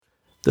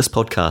This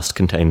podcast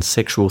contains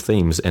sexual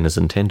themes and is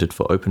intended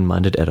for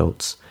open-minded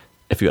adults.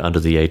 If you're under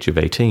the age of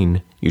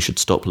 18, you should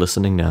stop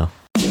listening now.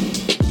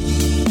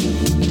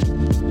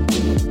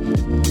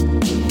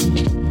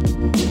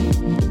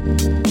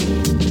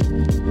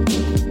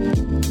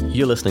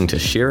 You're listening to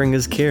Sharing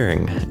is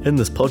Caring. In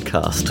this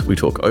podcast, we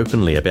talk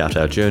openly about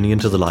our journey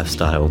into the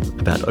lifestyle,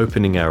 about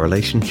opening our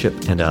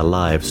relationship and our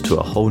lives to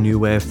a whole new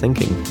way of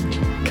thinking.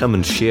 Come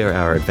and share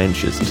our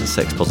adventures into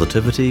sex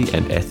positivity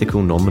and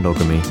ethical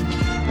non-monogamy.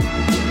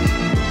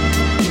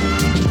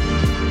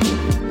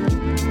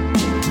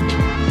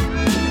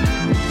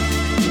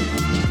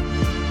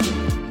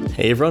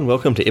 Hey everyone,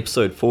 welcome to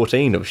episode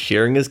 14 of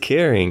Sharing is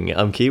Caring.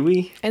 I'm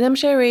Kiwi. And I'm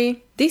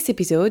Sherry. This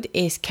episode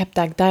is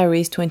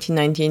Diaries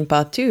 2019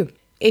 Part 2.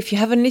 If you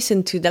haven't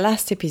listened to the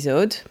last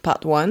episode,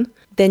 Part 1,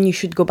 then you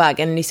should go back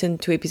and listen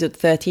to episode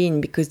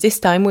 13 because this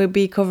time we'll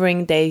be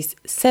covering days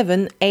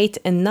 7, 8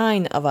 and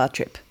 9 of our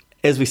trip.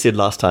 As we said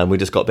last time, we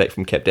just got back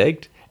from Cape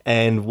Dagd,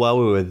 and while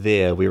we were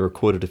there, we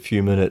recorded a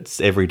few minutes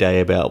every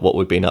day about what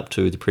we'd been up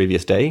to the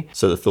previous day,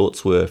 so the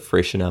thoughts were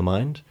fresh in our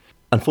mind.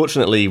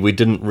 Unfortunately, we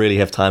didn't really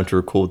have time to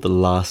record the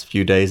last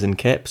few days in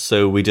Cap,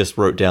 so we just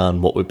wrote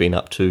down what we'd been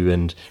up to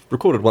and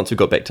recorded once we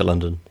got back to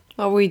London.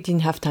 Well, we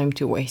didn't have time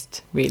to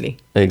waste, really.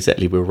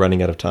 Exactly, we were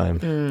running out of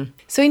time.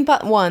 So in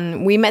part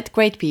 1, we met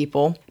great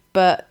people,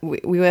 but we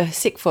were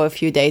sick for a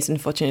few days,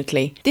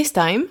 unfortunately. This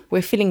time,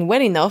 we're feeling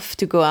well enough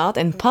to go out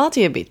and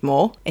party a bit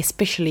more,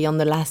 especially on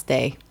the last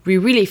day. We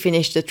really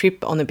finished the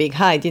trip on a big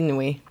high, didn't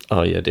we?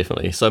 Oh yeah,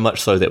 definitely. So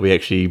much so that we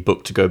actually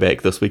booked to go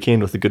back this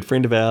weekend with a good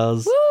friend of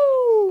ours. Woo!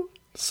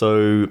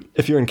 So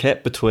if you're in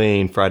Cap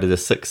between Friday the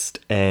 6th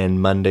and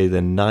Monday the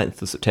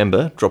 9th of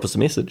September, drop us a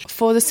message.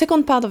 For the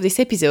second part of this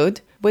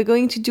episode, we're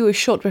going to do a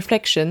short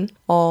reflection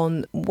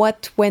on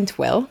what went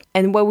well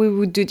and what we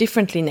would do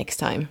differently next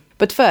time.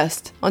 But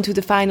first, on to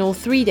the final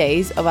 3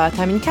 days of our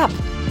time in Cap.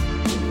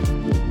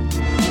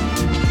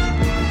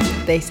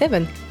 Day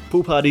 7.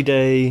 Pool party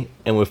day,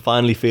 and we're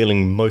finally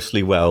feeling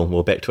mostly well.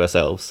 We're back to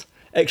ourselves.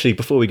 Actually,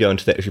 before we go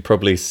into that, we should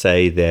probably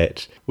say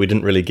that we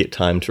didn't really get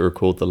time to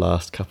record the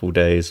last couple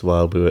days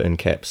while we were in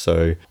Cap,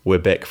 so we're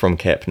back from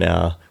Cap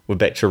now, we're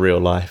back to real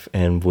life,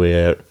 and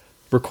we're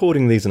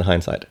recording these in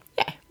hindsight.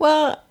 Yeah,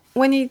 well,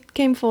 when it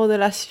came for the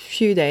last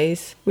few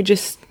days, we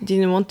just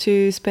didn't want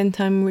to spend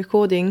time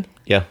recording.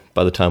 Yeah,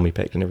 by the time we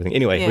packed and everything.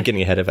 Anyway, We're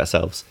getting ahead of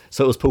ourselves.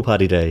 So it was pool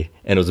party day,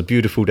 and it was a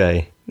beautiful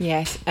day.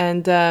 Yes,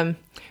 and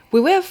we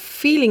were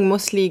feeling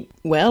mostly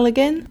well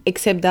again,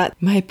 except that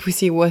my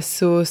pussy was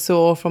so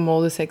sore from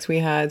all the sex we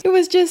had. It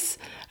was just,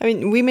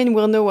 women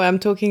will know what I'm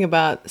talking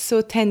about,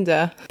 so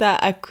tender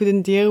that I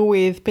couldn't deal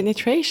with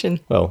penetration.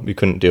 Well, we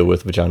couldn't deal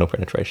with vaginal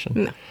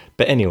penetration. No.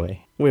 But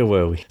anyway, where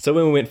were we? So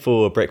when we went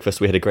for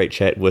breakfast, we had a great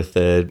chat with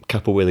a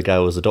couple where the guy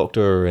was a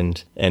doctor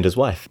and his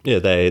wife. Yeah,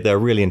 they're a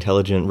really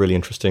intelligent, really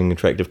interesting,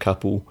 attractive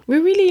couple. We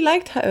really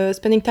liked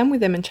spending time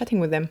with them and chatting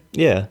with them.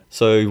 Yeah,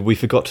 so we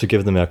forgot to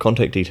give them our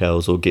contact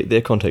details or get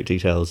their contact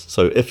details.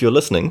 So if you're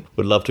listening,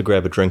 would love to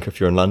grab a drink if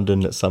you're in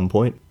London at some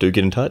point. Do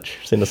get in touch,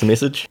 send us a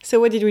message. So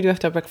what did we do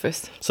after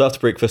breakfast? So after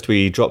breakfast,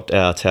 we dropped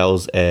our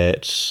towels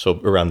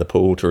around the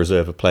pool to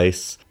reserve a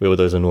place. We were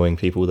those annoying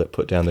people that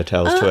put down their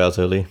towels 2 hours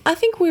early. I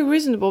think we're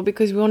reasonable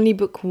because we only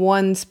book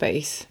one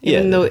space,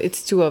 even though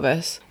it's two of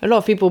us. A lot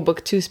of people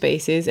book 2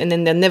 spaces and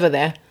then they're never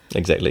there.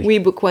 Exactly. We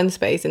book one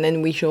space and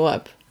then we show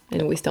up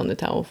and we stay on the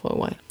towel for a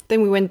while.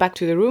 Then we went back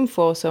to the room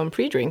for some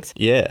pre-drinks.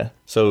 Yeah,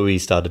 so we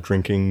started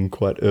drinking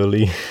quite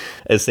early.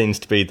 It seems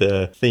to be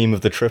the theme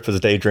of the trip is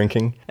day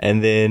drinking.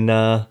 And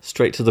then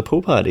straight to the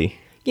pool party.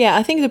 Yeah,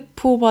 I think the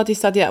pool party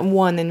started at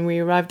 1 and we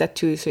arrived at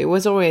 2, so it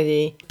was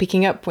already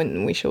picking up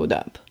when we showed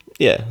up.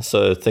 Yeah,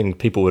 so I think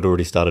people had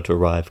already started to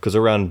arrive because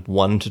around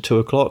 1 to 2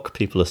 o'clock,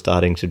 people are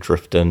starting to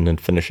drift in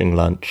and finishing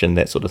lunch and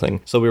that sort of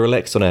thing. So we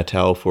relaxed on our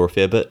towel for a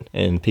fair bit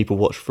and people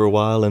watched for a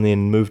while and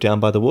then moved down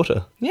by the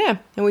water. Yeah,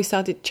 and we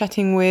started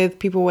chatting with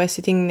people who were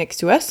sitting next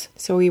to us.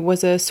 So it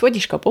was a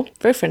Swedish couple,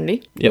 very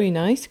friendly, very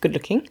nice, good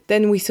looking.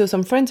 Then we saw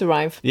some friends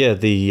arrive. Yeah,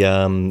 the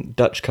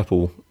Dutch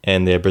couple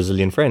and their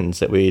Brazilian friends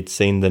that we had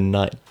seen the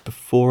night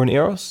before in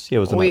Eros. Yeah, it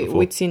was the night before.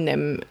 We'd seen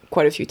them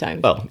quite a few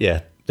times. Well,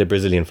 yeah. The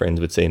Brazilian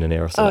friends we'd seen in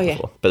Eros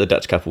before. But the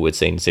Dutch couple we'd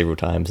seen several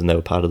times and they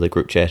were part of the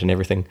group chat and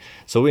everything.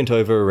 So we went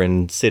over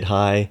and said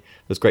hi. It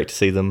was great to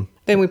see them.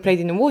 Then we played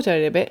in the water a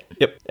little bit.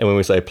 Yep. And when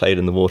we say played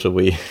in the water,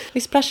 we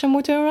splashed some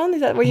water around?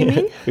 Is that what you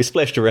mean? We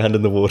splashed around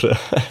in the water.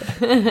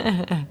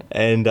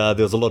 And there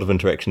was a lot of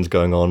interactions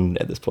going on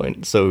at this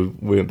point. So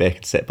we went back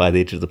and sat by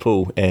the edge of the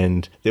pool.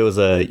 And there was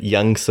a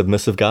young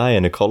submissive guy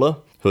in a collar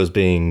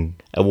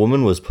a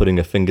woman was putting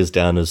her fingers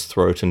down his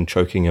throat and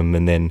choking him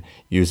and then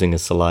using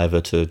his saliva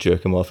to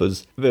jerk him off.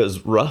 It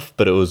was rough,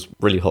 but it was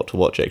really hot to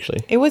watch, actually.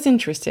 It was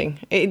interesting.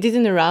 It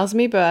didn't arouse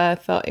me, but I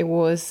thought it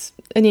was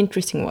an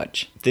interesting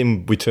watch.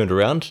 Then we turned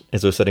around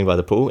as we were sitting by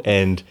the pool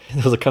and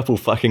there was a couple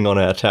fucking on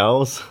our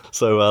towels.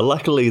 So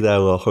luckily they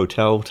were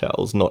hotel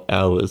towels, not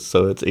ours.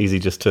 So it's easy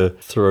just to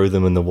throw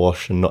them in the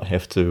wash and not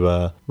have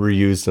to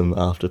reuse them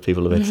after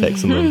people have had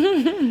sex in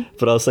them.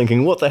 But I was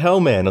thinking, what the hell,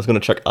 man? I was going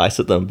to chuck ice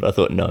at them. But I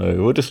thought, no,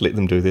 we'll just let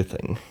them do their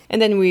thing.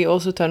 And then we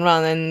also turned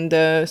around and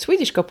the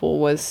Swedish couple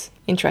was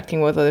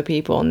interacting with other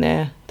people on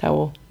their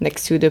towel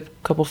next to the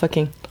couple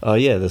fucking. Oh,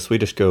 yeah, the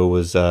Swedish girl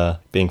was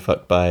being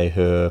fucked by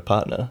her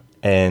partner.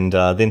 And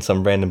then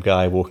some random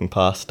guy walking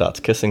past starts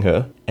kissing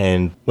her.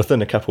 And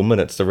within a couple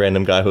minutes, the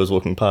random guy who was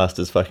walking past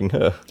is fucking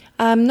her.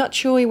 I'm not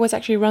sure it was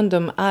actually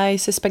random. I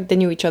suspect they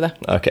knew each other.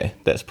 Okay,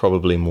 that's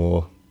probably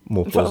more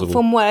plausible.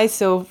 From what I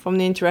saw from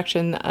the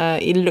interaction,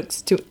 it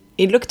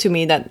looked to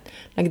me that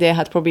like they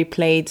had probably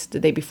played the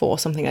day before or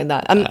something like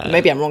that.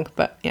 Maybe I'm wrong,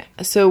 but yeah.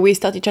 So we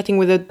started chatting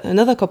with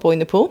another couple in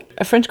the pool,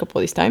 a French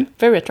couple this time,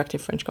 very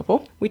attractive French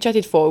couple. We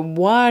chatted for a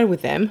while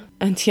with them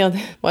not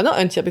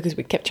until because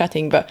we kept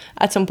chatting, but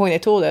at some point they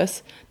told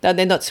us that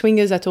they're not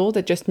swingers at all,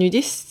 they're just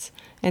nudists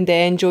and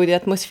they enjoy the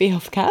atmosphere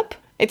of Cap.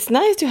 It's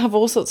nice to have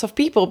all sorts of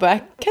people, but I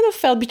kind of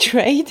felt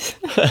betrayed.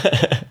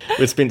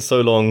 We spent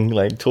so long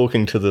like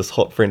talking to this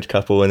hot French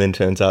couple and then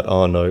turns out,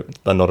 oh no,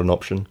 they're not an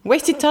option.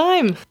 Wasted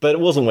time. But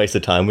it wasn't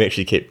wasted time. We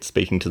actually kept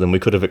speaking to them. We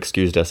could have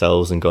excused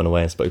ourselves and gone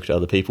away and spoke to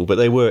other people, but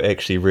they were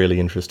actually really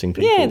interesting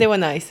people. Yeah, they were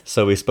nice.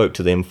 So we spoke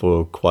to them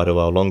for quite a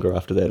while longer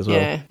after that as well.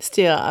 Yeah,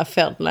 still I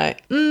felt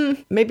like,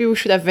 maybe we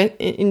should have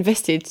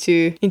invested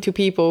into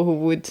people who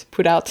would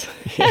put out.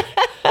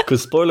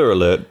 Because spoiler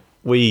alert,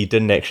 we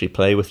didn't actually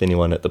play with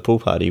anyone at the pool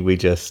party. We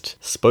just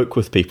spoke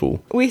with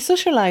people. We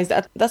socialized.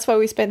 That's why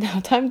we spent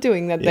our time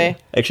doing that day.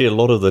 Actually, a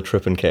lot of the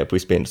trip in Cap we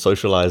spent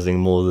socializing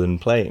more than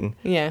playing.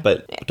 Yeah.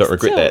 But don't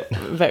regret that.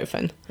 Very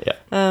fun.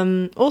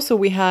 Yeah. Also,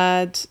 we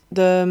had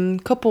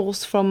the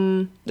couples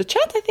from the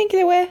chat, I think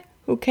they were,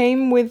 who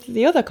came with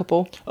the other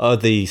couple. Oh,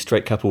 the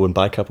straight couple and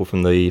bi couple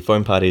from the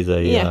phone party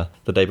the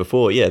day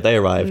before. Yeah, they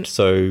arrived.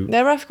 So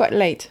they arrived quite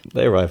late.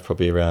 They arrived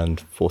probably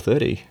around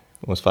 4:30.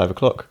 It was 5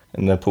 o'clock,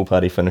 and the pool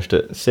party finished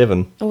at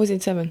 7. Oh, was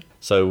it 7?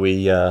 So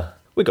we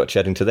got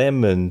chatting to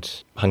them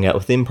and hung out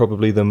with them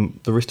probably the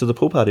rest of the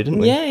pool party, didn't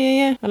we?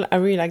 Yeah. I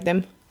really like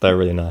them. They're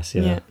really nice,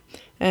 yeah.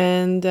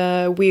 And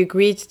we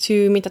agreed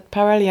to meet at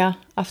Paralia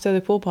after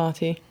the pool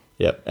party.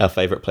 Yep, our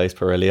favourite place,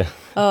 Paralia.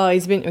 Oh,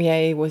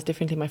 it was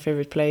definitely my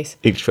favourite place.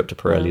 Each trip to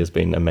Paralia has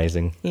been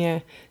amazing. Yeah.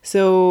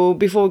 So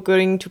before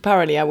going to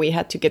Paralia, we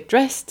had to get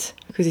dressed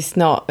because it's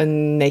not a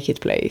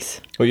naked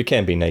place. Well, you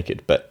can be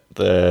naked, but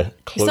the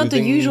clothing... It's not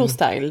the usual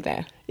style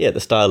there. Yeah, the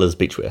style is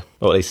beachwear.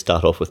 Or at least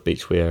start off with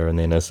beachwear and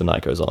then as the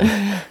night goes on.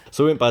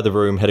 So we went by the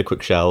room, had a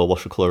quick shower,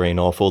 washed the chlorine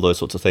off, all those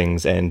sorts of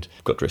things, and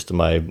got dressed in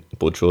my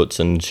board shorts,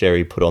 and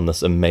Sherry put on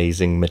this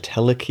amazing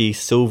metallic-y,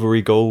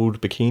 silvery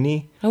gold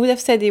bikini. I would have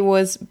said it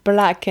was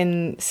black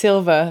and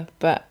silver,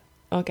 but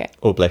okay.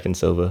 Or black and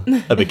silver.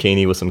 A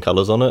bikini with some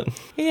colours on it.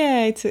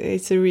 Yeah, it's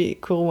a really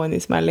cool one.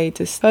 It's my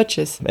latest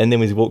purchase. And then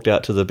we walked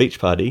out to the beach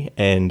party,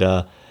 and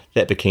that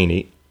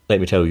bikini,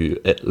 let me tell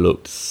you, it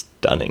looked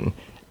stunning.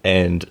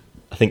 And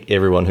I think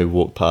everyone who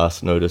walked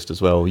past noticed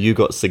as well. You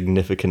got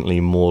significantly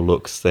more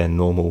looks than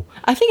normal.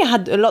 I think I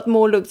had a lot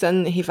more looks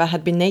than if I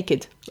had been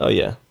naked. Oh,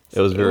 yeah.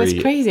 It was very... It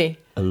was crazy.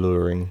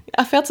 Alluring.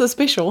 I felt so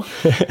special.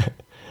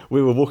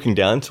 We were walking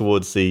down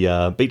towards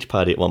the beach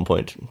party at one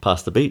point,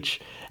 past the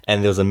beach,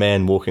 and there was a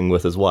man walking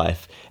with his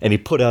wife, and he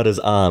put out his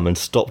arm and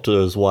stopped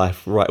his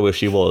wife right where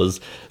she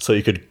was so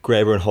you could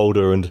grab her and hold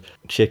her and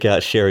check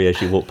out Sherry as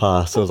she walked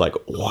past. And I was like,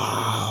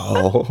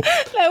 wow.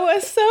 That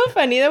was so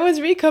funny. That was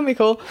really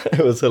comical. It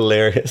was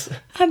hilarious.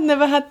 I'd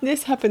never had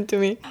this happen to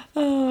me.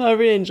 Oh, I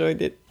really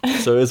enjoyed it.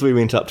 So as we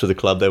went up to the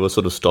club, they were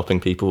sort of stopping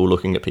people,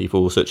 looking at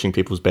people, searching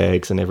people's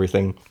bags and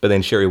everything. But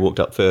then Sherry walked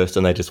up first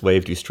and they just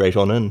waved you straight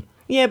on in.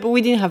 Yeah, but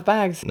we didn't have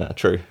bags. Nah,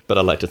 true. But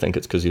I like to think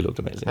it's because you looked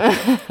amazing.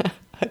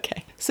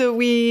 Okay. So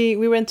we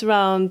went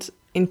around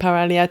in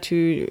Paralia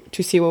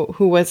to see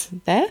who was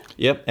there.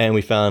 Yep, and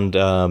we found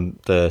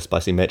the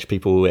Spicy Match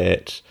people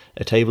at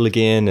a table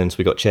again, and so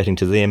we got chatting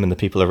to them and the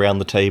people around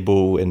the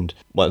table, and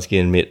once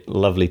again met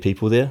lovely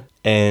people there.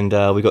 And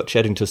we got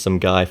chatting to some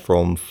guy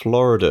from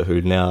Florida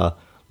who now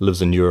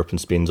lives in Europe and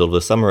spends all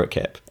the summer at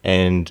Cap.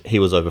 And he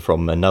was over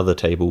from another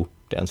table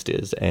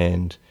downstairs,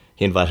 and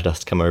he invited us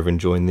to come over and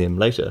join them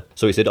later.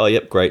 So we said, oh,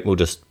 yep, great, we'll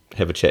just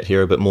have a chat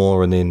here a bit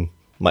more, and then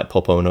might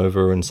pop on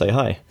over and say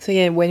hi. So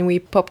yeah, when we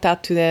popped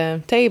out to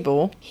the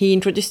table, he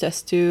introduced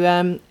us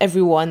to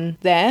everyone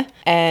there,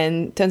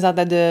 and turns out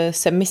that the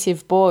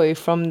submissive boy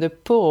from the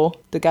pool,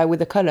 the guy with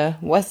the collar,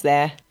 was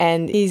there,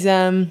 and he's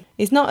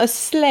not a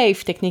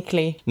slave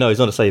technically. No, he's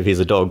not a slave, he's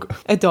a dog.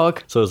 A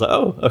dog. So I was like,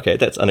 oh, okay,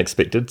 that's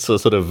unexpected. So I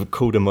sort of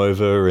called him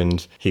over,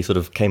 and he sort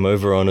of came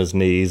over on his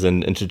knees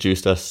and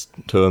introduced us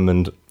to him,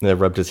 and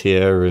rubbed his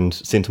hair and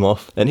sent him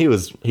off. And he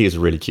was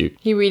really cute.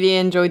 He really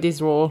enjoyed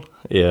his role.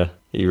 Yeah.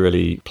 He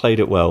really played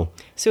it well.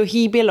 So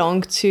he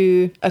belonged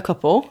to a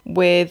couple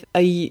with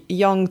a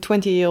young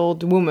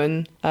 20-year-old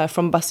woman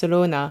from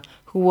Barcelona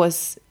who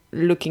was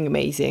looking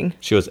amazing.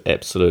 She was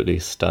absolutely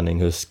stunning.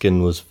 Her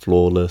skin was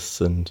flawless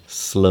and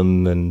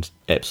slim and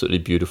absolutely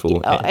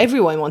beautiful.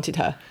 Everyone wanted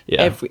her.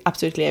 Yeah.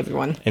 Absolutely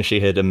everyone. And she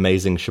had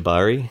amazing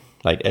shibari,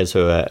 Like, as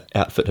her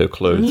outfit, her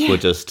clothes were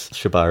just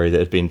shibari that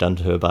had been done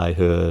to her by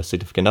her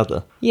significant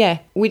other. Yeah,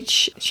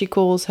 which she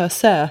calls her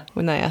sir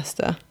when I asked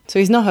her. So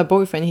he's not her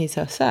boyfriend, he's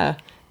her sir.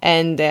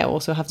 And they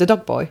also have the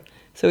dog boy.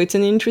 So it's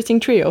an interesting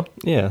trio.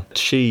 Yeah.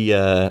 She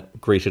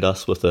greeted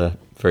us with a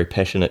very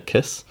passionate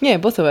kiss. Yeah,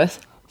 both of us.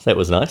 That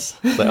was nice.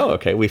 It's like, oh,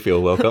 okay, we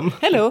feel welcome.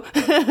 Hello.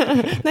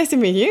 Nice to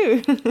meet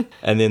you.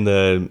 And then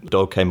the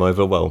dog came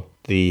over. Well,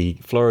 the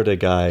Florida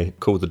guy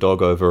called the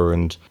dog over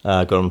and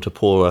got him to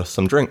pour us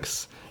some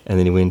drinks. And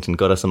then he went and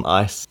got us some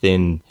ice.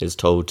 Then is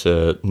told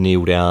to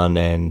kneel down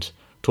and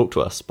talk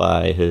to us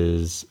by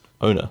his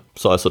owner.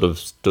 So I sort of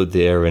stood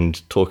there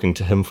and talking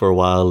to him for a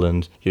while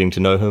and getting to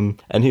know him.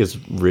 And he was a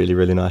really,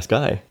 really nice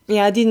guy.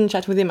 Yeah, I didn't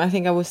chat with him. I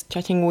think I was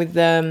chatting with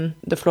the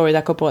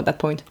Florida couple at that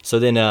point. So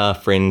then our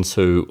friends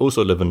who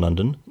also live in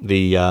London,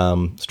 the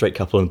straight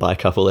couple and bi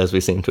couple, as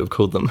we seem to have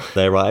called them,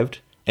 they arrived.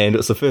 And it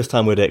was the first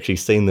time we'd actually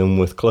seen them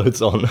with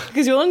clothes on.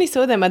 Because you only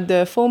saw them at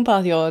the foam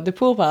party or the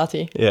pool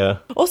party. Yeah.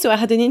 Also, I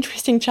had an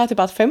interesting chat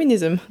about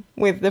feminism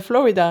with the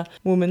Florida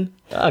woman.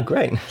 Ah,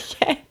 great.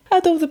 Yeah,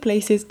 out of the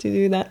places to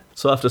do that.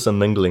 So after some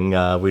mingling,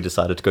 we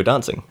decided to go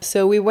dancing.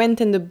 So we went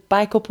and the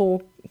bi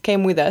couple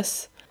came with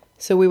us.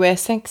 So we were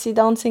sexy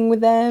dancing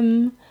with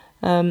them.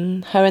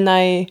 Her and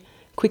I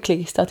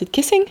quickly started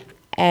kissing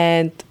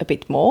and a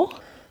bit more.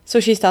 So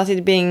she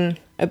started being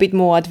a bit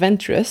more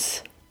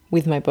adventurous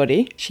with my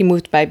body. She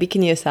moved my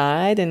bikini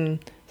aside and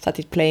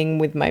started playing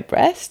with my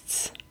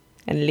breasts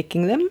and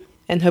licking them.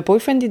 And her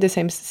boyfriend did the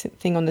same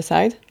thing on the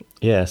side.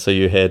 Yeah, so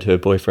you had her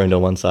boyfriend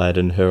on one side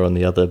and her on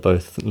the other,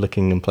 both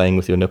licking and playing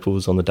with your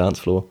nipples on the dance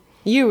floor.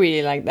 You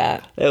really like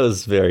that. It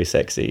was very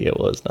sexy. It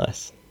was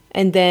nice.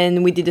 And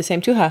then we did the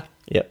same to her.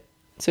 Yep.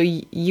 So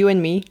you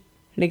and me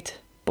licked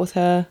both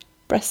her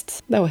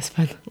breasts. That was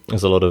fun.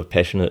 There's a lot of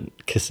passionate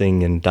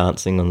kissing and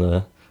dancing on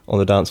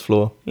the dance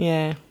floor.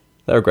 Yeah.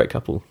 They were a great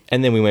couple.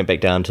 And then we went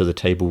back down to the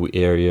table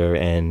area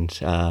and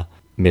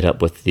met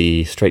up with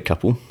the straight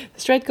couple. The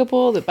straight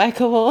couple, the bi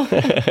couple.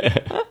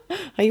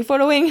 Are you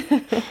following?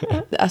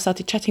 I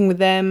started chatting with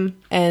them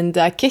and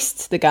I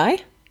kissed the guy.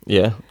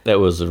 Yeah, that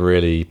was a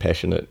really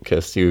passionate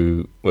kiss.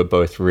 You were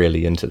both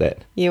really into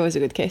that. Yeah, it was a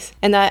good kiss.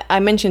 And I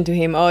mentioned to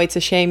him, oh, it's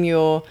a shame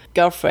your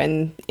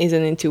girlfriend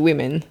isn't into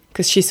women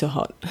because she's so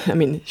hot. I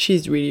mean,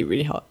 she's really,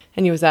 really hot.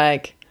 And he was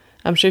like,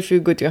 I'm sure if you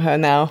go to her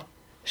now,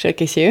 she'll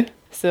kiss you.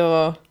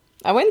 So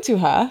I went to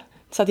her,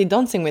 started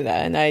dancing with her,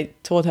 and I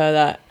told her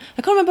that...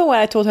 I can't remember what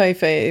I told her,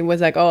 if it was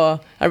like, oh,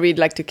 I really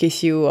like to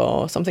kiss you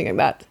or something like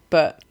that.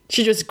 But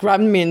she just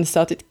grabbed me and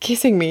started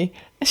kissing me.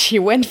 She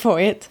went for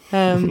it.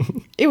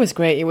 It was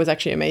great. It was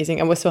actually amazing.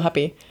 I was so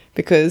happy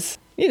because,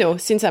 you know,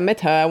 since I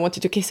met her, I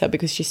wanted to kiss her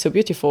because she's so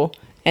beautiful.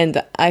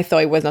 And I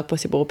thought it was not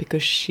possible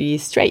because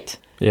she's straight.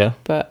 Yeah.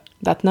 But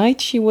that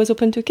night, she was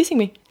open to kissing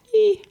me.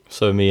 Eee.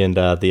 So me and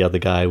the other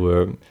guy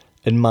were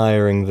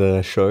admiring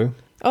the show.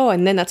 Oh,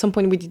 and then at some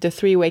point we did a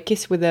three-way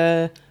kiss with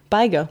a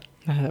bi girl.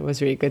 That was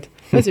really good.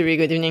 It was a really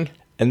good evening.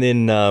 And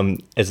then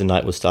as the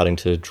night was starting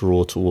to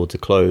draw towards a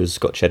close,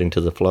 got chatting to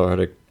the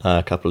Florida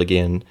couple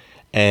again.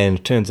 And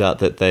it turns out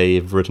that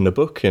they've written a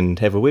book and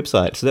have a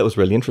website. So that was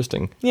really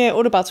interesting. Yeah,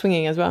 all about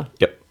swinging as well.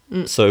 Yep.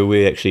 So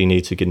we actually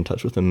need to get in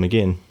touch with them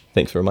again.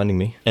 Thanks for reminding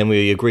me. And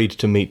we agreed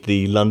to meet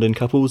the London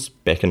couples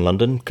back in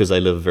London because they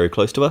live very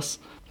close to us.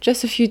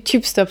 Just a few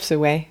tube stops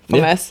away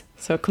from us.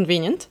 So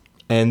convenient.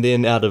 And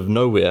then out of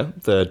nowhere,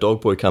 the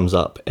dog boy comes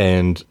up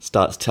and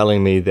starts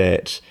telling me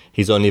that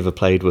he's only ever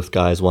played with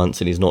guys once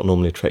and he's not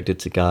normally attracted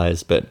to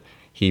guys, but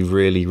he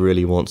really,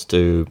 really wants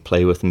to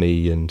play with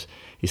me. And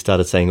he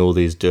started saying all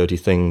these dirty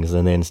things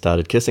and then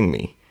started kissing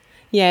me.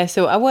 Yeah,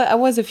 so I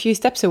was a few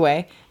steps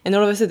away and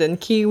all of a sudden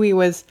Kiwi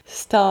was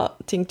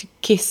starting to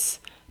kiss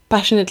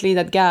passionately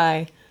that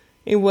guy.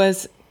 It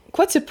was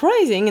quite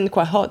surprising and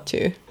quite hot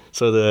too.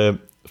 So the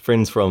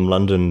friends from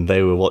London,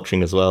 they were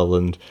watching as well,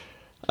 and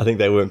I think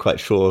they weren't quite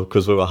sure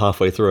because we were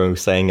halfway through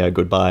saying our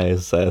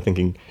goodbyes,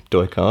 thinking,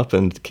 do I come up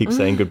and keep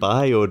saying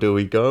goodbye or do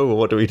we go or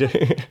what do we do?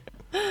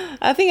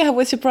 I think I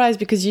was surprised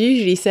because you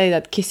usually say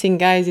that kissing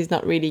guys is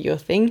not really your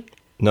thing.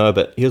 No,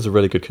 but he was a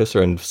really good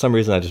kisser and for some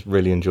reason I just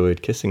really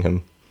enjoyed kissing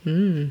him.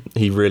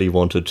 He really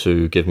wanted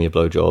to give me a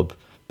blowjob,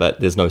 but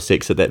there's no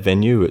sex at that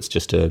venue. It's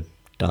just a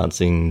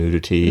dancing,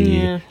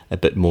 nudity, a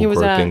bit more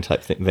groping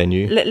type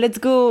venue. Let's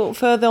go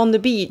further on the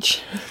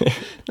beach.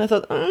 And I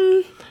thought,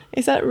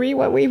 is that really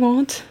what we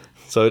want?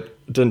 So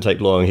it didn't take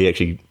long. He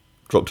actually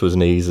dropped to his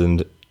knees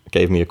and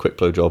gave me a quick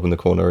blowjob in the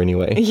corner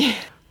anyway. Yeah.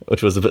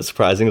 Which was a bit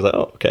surprising. I was like,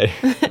 oh, okay.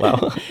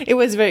 Wow. It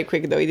was very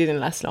quick though. It didn't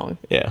last long.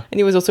 Yeah. And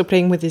he was also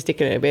playing with his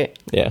dick a little bit.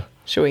 Yeah.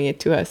 Showing it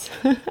to us.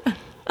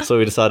 So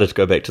we decided to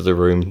go back to the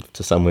room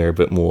to somewhere a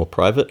bit more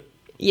private.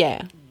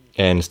 Yeah.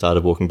 And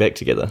started walking back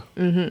together.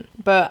 Mm-hmm.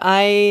 But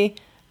I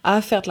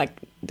felt like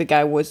the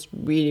guy was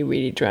really,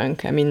 really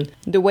drunk. I mean,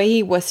 the way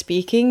he was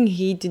speaking,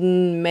 he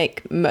didn't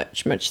make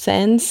much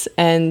sense.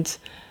 And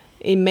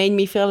it made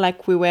me feel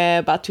like we were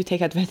about to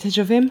take advantage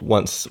of him.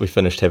 Once we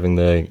finished having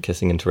the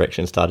kissing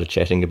interaction, started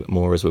chatting a bit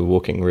more as we were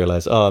walking,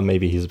 realised,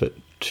 maybe he's a bit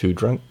too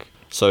drunk.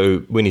 So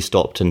when he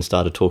stopped and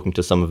started talking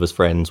to some of his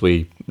friends,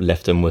 we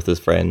left him with his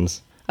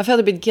friends. I felt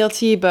a bit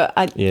guilty, but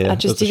I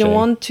just didn't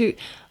want to.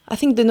 I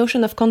think the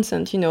notion of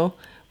consent,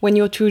 when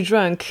you're too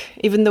drunk,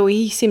 even though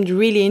he seemed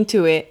really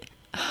into it,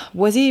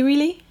 was he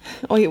really?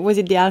 Or was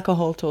it the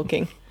alcohol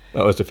talking?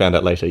 Well, as we found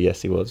out later,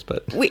 yes, he was,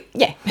 but...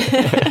 Yeah.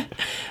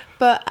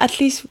 But at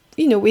least,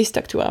 we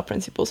stuck to our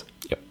principles.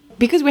 Yep.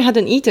 Because we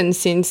hadn't eaten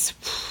since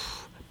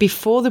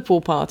before the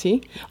pool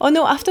party. Oh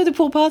no, after the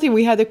pool party,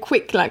 we had a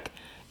quick,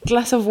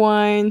 glass of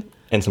wine.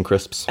 And some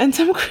crisps.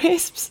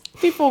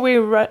 Before we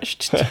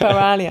rushed to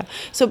Paralia.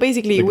 So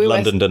basically,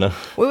 London dinner.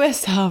 We were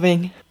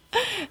starving.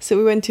 So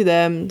we went to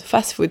the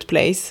fast food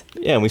place.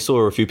 Yeah, and we saw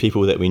a few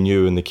people that we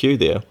knew in the queue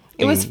there.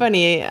 It was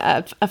funny.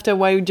 After a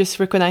while, you just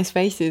recognize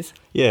faces.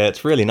 Yeah,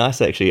 it's really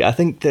nice, actually. I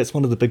think that's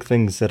one of the big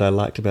things that I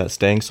liked about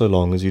staying so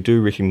long is you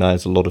do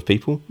recognize a lot of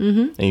people,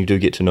 and you do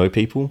get to know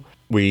people.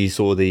 We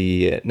saw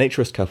the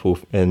naturist couple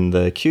in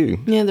the queue.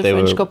 Yeah, the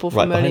French couple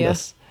from behind earlier.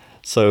 us.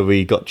 So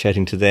we got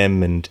chatting to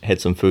them and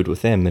had some food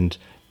with them and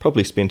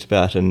probably spent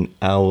about an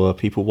hour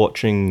people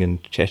watching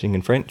and chatting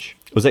in French.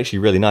 It was actually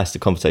really nice. The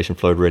conversation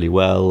flowed really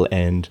well,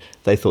 and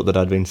they thought that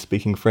I'd been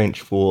speaking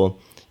French for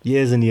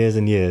years and years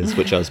and years,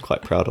 which I was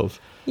quite proud of.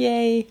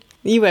 Yay.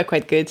 You were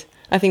quite good.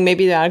 I think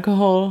maybe the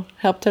alcohol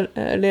helped a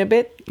little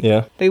bit.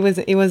 Yeah. But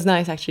it was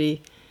nice,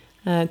 actually,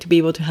 to be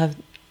able to have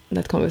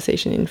that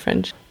conversation in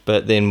French.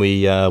 But then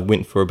we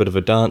went for a bit of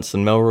a dance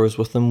in Melrose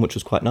with them, which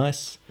was quite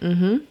nice.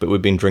 Mm-hmm. But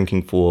we'd been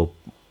drinking for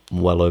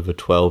well over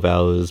 12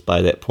 hours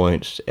by that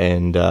point,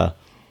 and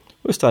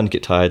we were starting to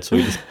get tired,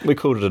 so we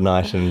called it a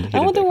night. And I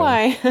wonder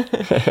why.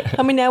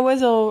 How many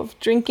hours of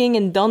drinking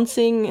and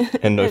dancing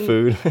and no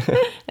food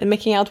and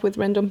making out with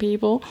random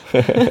people.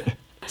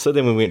 So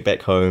then we went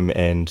back home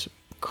and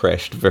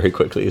crashed very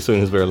quickly as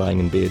soon as we were lying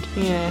in bed.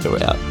 Yeah. So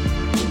we're out.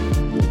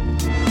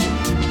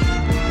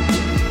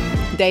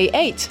 Day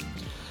 8.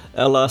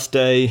 Our last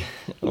day,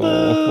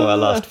 our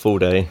last full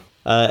day.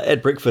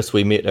 At breakfast,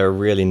 we met a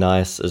really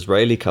nice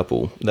Israeli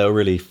couple. They were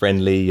really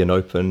friendly and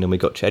open, and we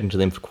got chatting to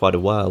them for quite a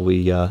while.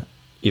 We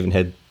even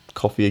had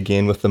coffee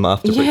again with them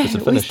after breakfast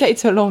had finished. We stayed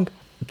so long.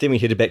 Then we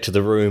headed back to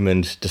the room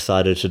and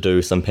decided to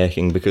do some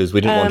packing because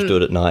we didn't want to do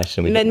it at night.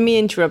 And let me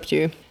interrupt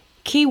you.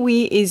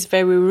 Kiwi is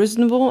very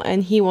reasonable,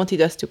 and he wanted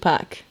us to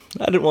pack.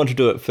 I didn't want to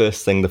do it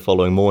first thing the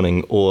following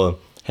morning or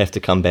have to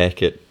come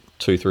back at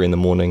 2, 3 in the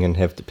morning and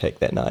have to pack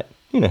that night.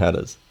 You know how it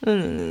is.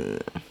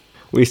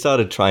 We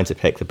started trying to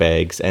pack the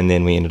bags, and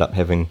then we ended up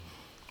having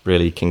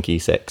really kinky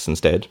sex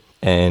instead.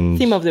 And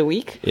theme of the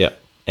week. Yeah.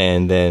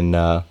 And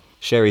then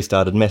Sherry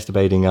started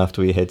masturbating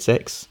after we had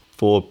sex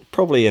for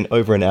probably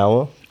over an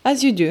hour.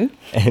 As you do.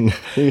 And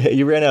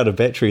you ran out of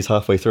batteries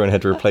halfway through and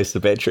had to replace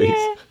the batteries.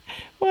 Yeah.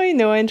 Well,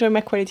 I enjoy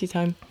my quality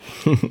time.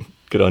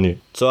 Good on you.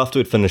 So after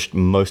we'd finished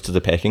most of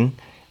the packing,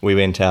 we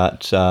went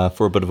out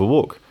for a bit of a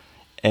walk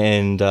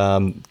and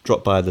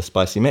dropped by the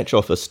Spicy Match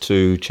office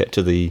to chat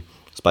to the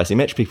Spicy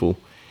Match people.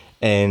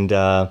 And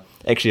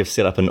actually have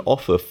set up an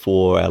offer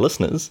for our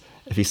listeners.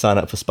 If you sign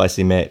up for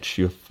Spicy Match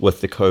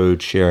with the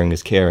code sharing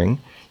is caring,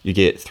 you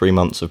get 3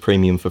 months of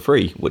premium for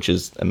free, which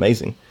is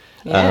amazing.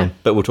 Yeah.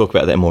 But we'll talk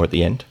about that more at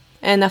the end.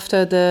 And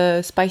after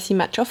the Spicy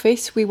Match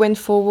office, we went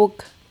for a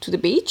walk to the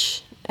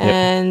beach.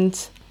 And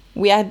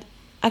we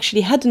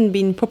hadn't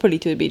been properly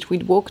to the beach.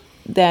 We'd walked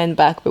there and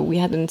back, but we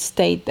hadn't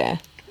stayed there.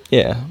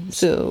 Yeah.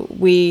 So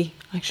we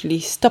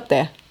actually stopped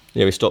there.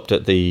 Yeah, we stopped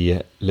at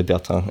the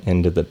Libertin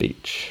end of the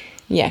beach.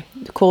 Yeah,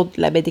 called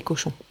La Baie des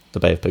Cochons.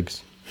 The Bay of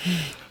Pigs.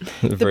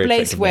 The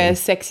place where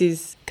sex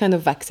is kind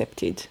of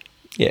accepted.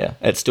 Yeah,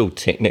 it's still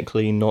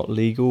technically not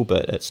legal,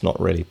 but it's not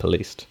really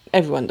policed.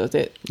 Everyone does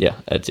it. Yeah,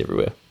 it's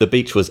everywhere. The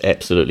beach was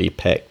absolutely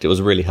packed. It was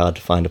really hard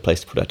to find a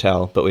place to put our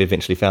towel, but we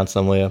eventually found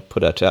somewhere,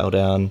 put our towel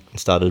down, and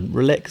started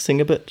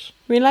relaxing a bit.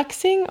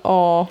 Relaxing?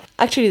 Or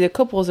actually the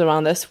couples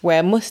around us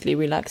were mostly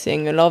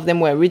relaxing. A lot of them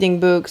were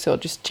reading books or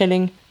just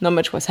chilling. Not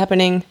much was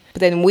happening. But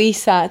then we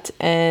sat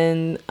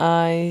and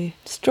I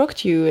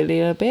stroked you a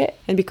little bit.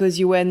 And because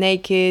you were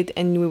naked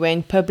and we were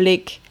in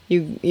public,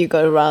 you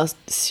got aroused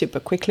super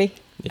quickly.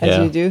 Yeah.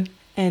 As you do.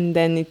 And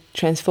then it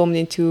transformed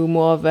into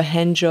more of a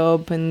hand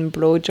job and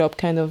blow job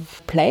kind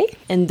of play.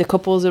 And the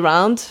couples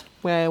around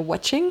were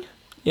watching.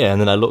 Yeah,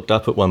 and then I looked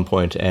up at one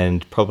point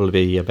and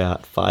probably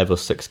about 5 or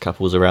 6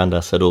 couples around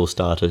us had all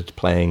started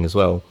playing as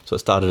well. So it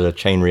started a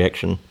chain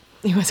reaction.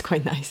 It was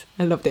quite nice.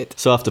 I loved it.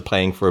 So after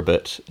playing for a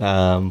bit, we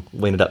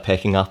ended up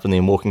packing up and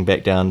then walking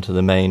back down to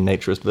the main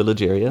naturist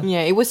village area.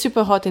 Yeah, it was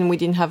super hot and we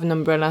didn't have an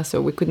umbrella, so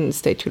we couldn't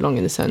stay too long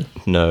in the sun.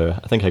 No,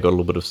 I think I got a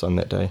little bit of sun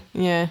that day.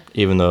 Yeah.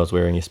 Even though I was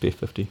wearing SPF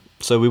 50.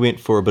 So we went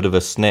for a bit of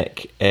a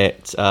snack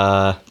at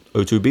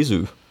Au-Deux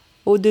Bisous.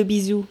 Au-Deux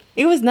Bisous.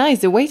 It was nice.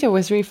 The waiter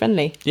was really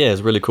friendly. Yeah, it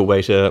was a really cool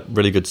waiter,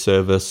 really good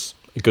service,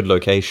 a good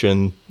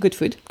location. Good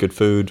food. Good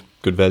food,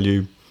 good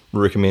value.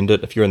 Recommend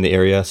it. If you're in the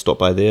area, stop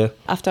by there.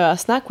 After our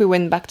snack, we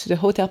went back to the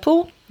hotel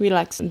pool,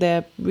 relaxed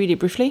there really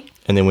briefly.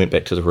 And then went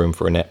back to the room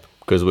for a nap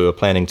because we were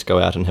planning to go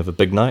out and have a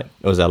big night.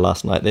 It was our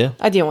last night there.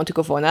 I didn't want to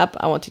go for a nap.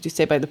 I wanted to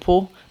stay by the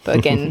pool. But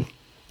again,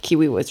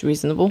 Kiwi was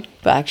reasonable,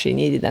 but I actually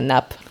needed a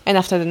nap. And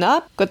after the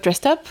nap, got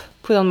dressed up,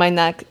 put on my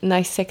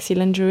nice sexy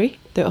lingerie,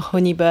 the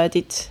honey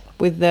birded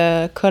with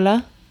the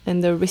collar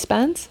and the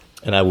wristbands.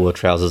 And I wore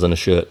trousers and a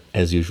shirt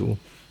as usual.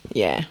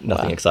 Yeah.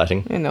 Nothing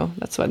exciting. You know,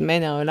 that's what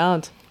men are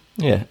allowed.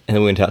 Yeah, and then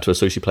we went out to a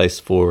sushi place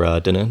for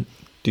dinner.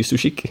 Du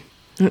sushi.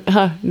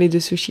 Les deux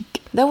sushi.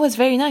 That was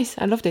very nice.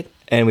 I loved it.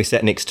 And we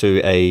sat next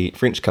to a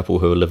French couple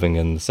who were living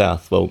in the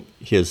south. Well,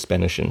 he's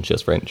Spanish and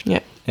she's French. Yeah.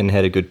 And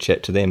had a good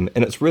chat to them.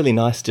 And it's really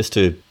nice just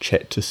to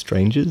chat to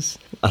strangers.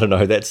 I don't know,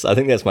 I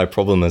think that's my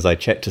problem is I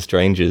chat to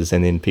strangers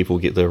and then people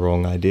get the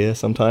wrong idea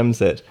sometimes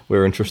that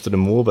we're interested in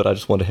more, but I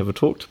just want to have a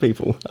talk to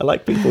people. I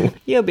like people.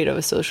 You're a bit of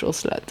a social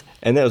slut.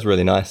 And that was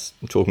really nice,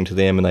 talking to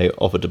them, and they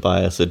offered to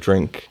buy us a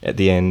drink at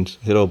the end.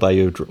 They said,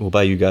 we'll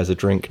buy you guys a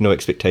drink, no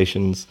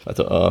expectations. I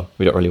thought,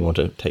 we don't really want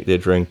to take their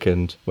drink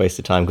and waste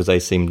the time because they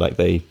seemed like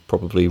they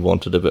probably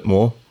wanted a bit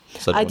more.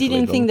 So I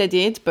didn't think they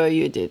did, but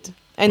you did.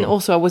 And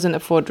also I wasn't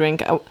up for a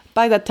drink.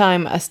 By that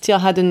time, I still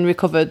hadn't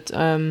recovered,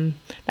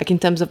 like in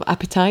terms of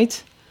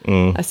appetite.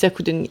 I still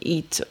couldn't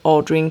eat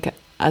or drink,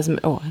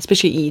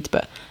 especially eat,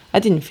 but I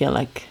didn't feel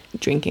like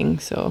drinking,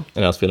 so...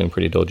 And I was feeling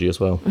pretty dodgy as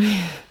well.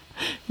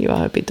 You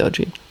are a bit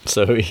dodgy.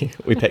 So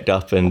we packed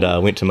up and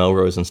went to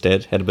Melrose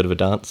instead, had a bit of a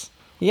dance.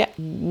 Yeah,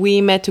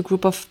 we met a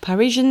group of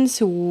Parisians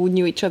who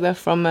knew each other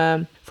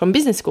from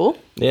business school.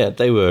 Yeah,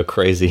 they were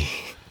crazy.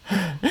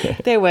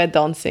 They were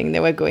dancing, they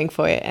were going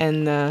for it,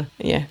 and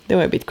they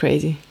were a bit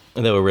crazy.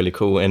 And they were really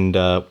cool, and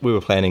we were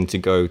planning to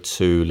go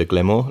to Le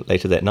Glamour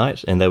later that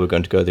night, and they were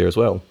going to go there as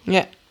well.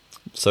 Yeah.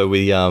 So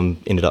we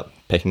ended up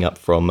packing up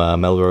from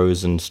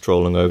Melrose and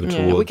strolling over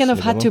towards... We kind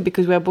of had to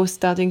because we were both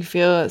starting to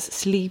feel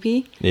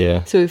sleepy.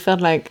 Yeah. So we felt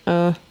like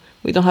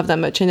we don't have that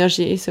much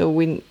energy, so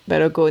we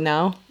better go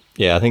now.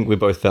 Yeah, I think we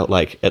both felt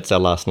like it's our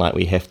last night,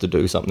 we have to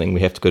do something,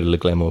 we have to go to Le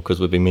Glamour because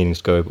we've been meaning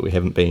to go, but we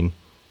haven't been.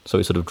 So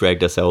we sort of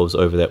dragged ourselves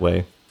over that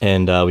way.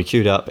 And we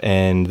queued up,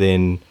 and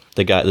then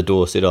the guy at the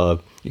door said,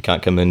 you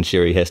can't come in,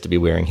 Sherry has to be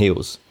wearing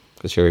heels,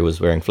 because Sherry was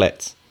wearing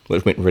flats,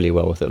 which went really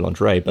well with her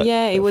lingerie. But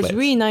yeah, it was flats.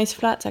 really nice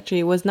flats,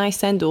 actually. It was nice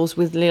sandals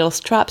with little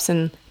straps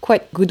and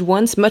quite good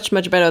ones, much,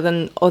 much better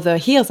than other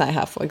heels I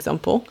have, for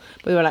example.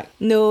 But they were like,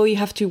 no, you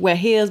have to wear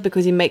heels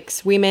because it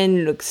makes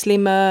women look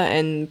slimmer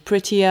and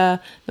prettier.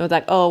 And I was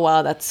like, oh,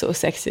 wow, that's so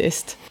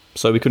sexist.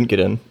 So we couldn't get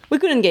in. We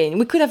couldn't get in.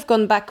 We could have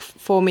gone back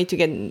for me to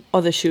get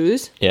other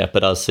shoes. Yeah,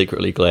 but I was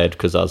secretly glad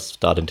because I was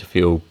starting to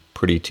feel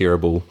pretty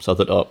terrible. So I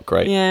thought,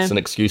 great, Yeah. It's an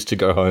excuse to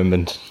go home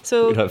and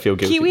we don't feel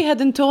guilty. Kiwi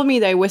hadn't told me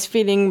that I was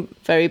feeling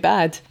very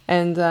bad.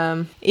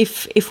 And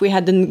if we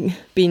hadn't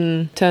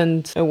been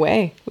turned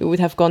away, we would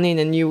have gone in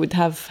and you would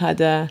have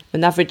had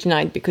an average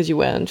night because you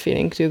weren't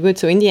feeling too good.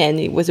 So in the end,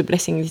 it was a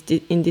blessing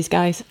in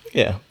disguise.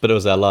 Yeah, but it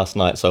was our last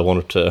night, so I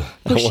wanted to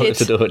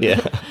do it,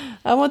 yeah.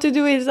 I want to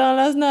do it. It's our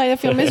last night. I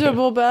feel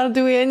miserable, but I'll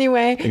do it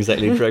anyway.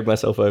 Exactly, drag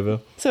myself over.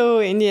 So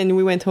in the end,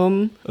 we went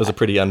home. It was a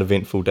pretty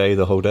uneventful day,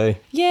 the whole day.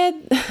 Yeah,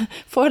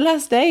 for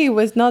last day, it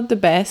was not the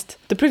best.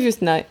 The previous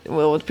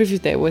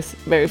day was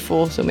very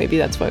full, so maybe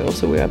that's why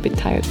also we were a bit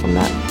tired from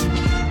that.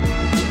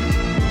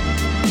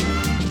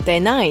 Day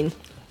 9.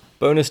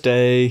 Bonus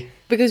day.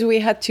 Because we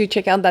had to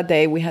check out that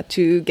day, we had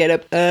to get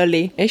up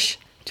early-ish.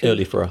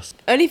 Early for us.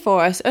 Early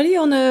for us. Early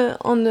on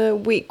a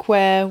week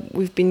where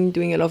we've been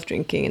doing a lot of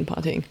drinking and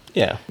partying.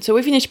 Yeah. So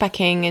we finished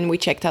packing and we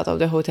checked out of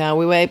the hotel.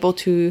 We were able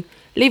to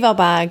leave our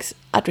bags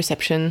at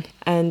reception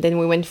and then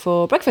we went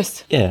for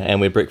breakfast. Yeah, and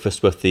we had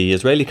breakfast with the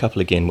Israeli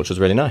couple again, which was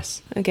really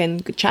nice. Again,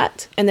 good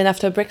chat. And then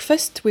after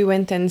breakfast, we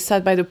went and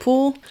sat by the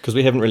pool. Because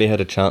we haven't really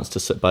had a chance to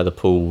sit by the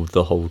pool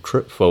the whole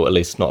trip. Well, at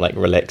least not like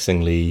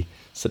relaxingly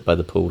sit by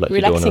the pool like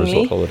you do on a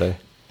resort holiday.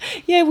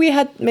 Yeah, we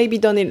had maybe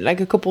done it like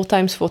a couple of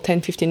times for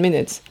 10-15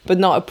 minutes, but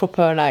not a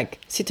proper like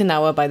sit an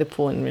hour by the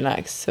pool and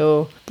relax.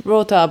 So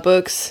brought our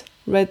books,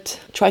 read,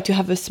 tried to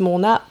have a small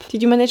nap.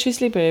 Did you manage to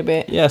sleep a little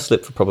bit? Yeah, I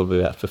slept for probably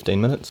about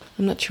 15 minutes.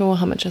 I'm not sure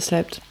how much I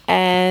slept.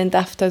 And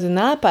after the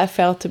nap, I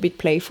felt a bit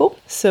playful.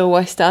 So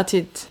I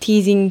started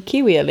teasing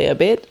Kiwi a little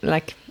bit,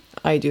 like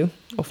I do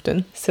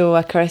often. So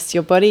I caressed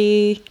your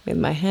body with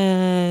my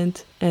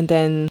hand and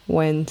then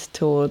went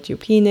toward your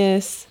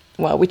penis,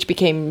 which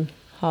became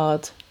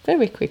hard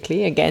very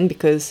quickly again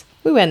because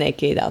we were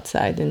naked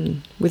outside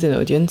and with an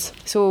audience.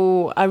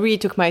 So I really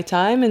took my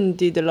time and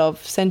did a lot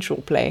of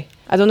sensual play.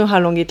 I don't know how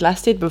long it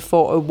lasted, but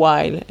for a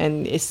while,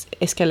 and it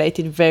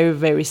escalated very,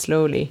 very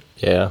slowly.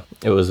 Yeah,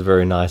 it was a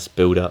very nice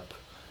build-up.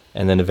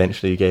 And then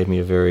eventually you gave me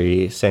a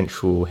very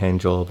sensual hand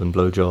job and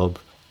blow job.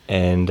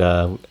 And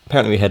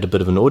apparently we had a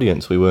bit of an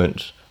audience. We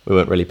weren't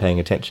really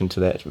paying attention to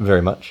that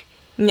very much.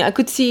 Yeah, I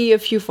could see a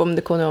few from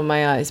the corner of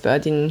my eyes, but I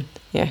didn't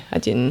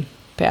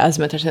pay as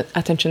much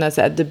attention as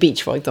at the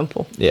beach, for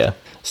example. Yeah.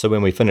 So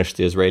when we finished,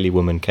 the Israeli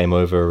woman came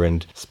over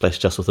and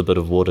splashed us with a bit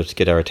of water to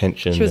get our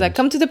attention. She was like,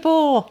 come to the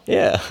pool.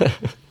 Yeah.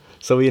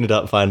 So we ended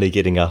up finally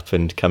getting up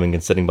and coming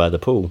and sitting by the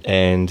pool.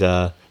 And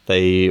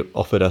they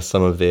offered us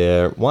some of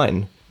their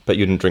wine. But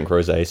you didn't drink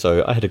rosé,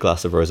 so I had a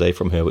glass of rosé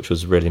from her, which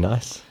was really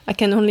nice. I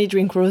can only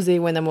drink rosé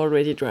when I'm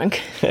already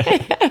drunk.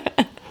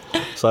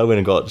 So I went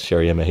and got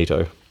Sherry a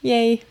mojito.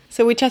 Yay.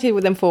 So we chatted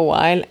with them for a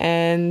while,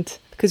 and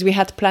because we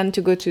had planned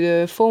to go to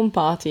the foam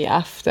party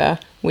after,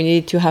 we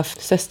needed to have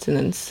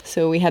sustenance.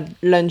 So we had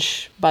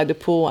lunch by the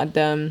pool at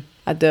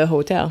the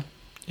hotel.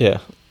 Yeah,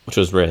 which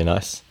was really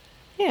nice.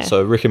 Yeah.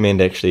 So I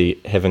recommend actually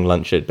having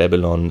lunch at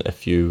Babylon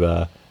if you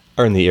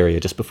are in the area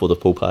just before the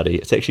pool party.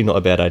 It's actually not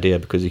a bad idea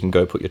because you can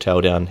go put your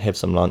towel down, have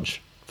some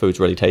lunch, food's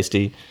really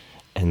tasty,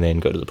 and then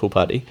go to the pool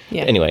party.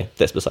 Yeah. Anyway,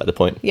 that's beside the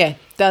point. Yeah,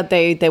 that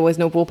day there was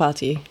no pool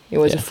party. It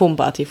was a foam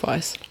party for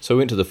us. So we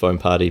went to the foam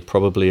party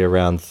probably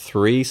around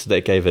 3, so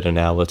that gave it an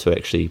hour to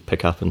actually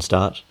pick up and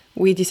start.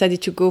 We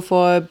decided to go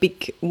for a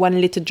big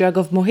 1-liter jug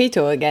of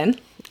mojito again.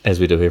 As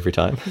we do every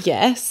time.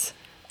 Yes.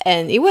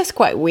 And it was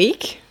quite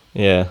weak.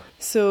 Yeah.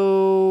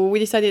 So we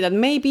decided that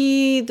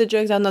maybe the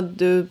jugs are not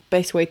the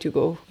best way to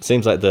go. It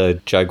seems like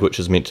the jug, which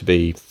is meant to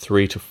be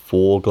 3 to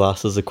 4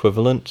 glasses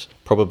equivalent,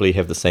 probably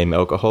have the same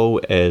alcohol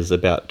as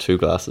about 2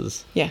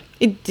 glasses. Yeah,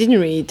 it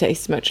didn't really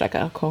taste much like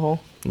alcohol.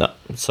 No.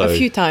 So a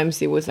few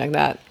times it was like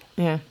that.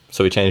 Yeah.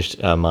 So we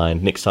changed our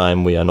mind. Next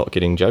time we are not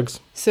getting jugs.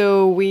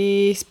 So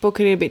we spoke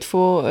a little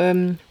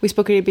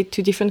bit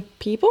to different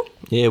people.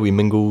 Yeah, we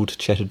mingled,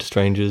 chatted to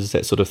strangers,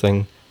 that sort of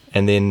thing.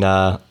 And then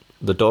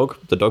the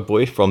dog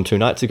boy from 2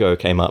 nights ago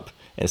came up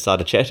and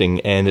started chatting,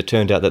 and it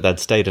turned out that they'd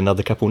stayed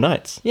another couple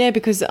nights. Yeah,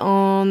 because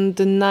on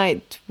the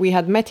night we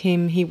had met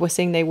him, he was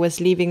saying that he was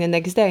leaving the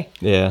next day.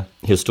 Yeah,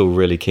 he was still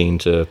really keen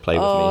to play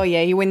with me. Oh,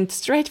 yeah, he went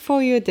straight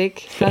for you,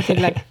 Dick. Started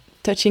like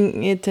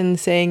touching it and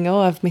saying,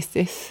 oh, I've missed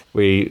this.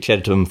 We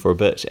chatted to him for a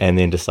bit and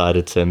then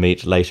decided to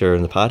meet later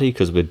in the party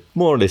because we'd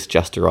more or less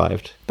just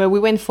arrived. But we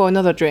went for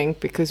another drink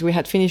because we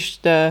had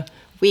finished the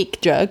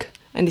weak jug,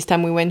 and this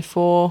time we went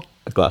for...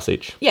 A glass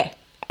each. Yeah.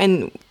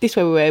 And this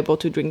way we were able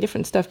to drink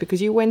different stuff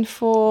because you went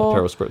for...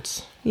 Apparel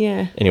spritz.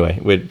 Yeah. Anyway,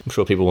 I'm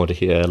sure people want to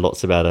hear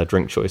lots about our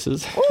drink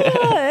choices.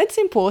 Well, it's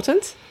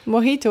important.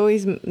 Mojito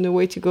is the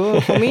way to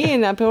go for me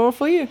and Aperol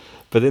for you.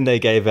 But then they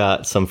gave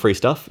out some free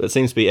stuff. It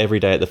seems to be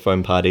every day at the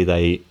foam party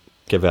they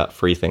give out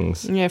free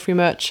things. Yeah, free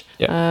merch.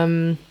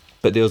 Yeah.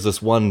 But there was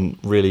this one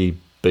really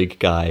big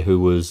guy who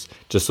was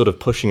just sort of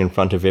pushing in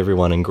front of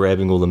everyone and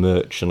grabbing all the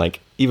merch and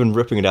like even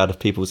ripping it out of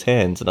people's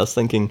hands. And I was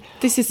thinking,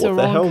 this is what so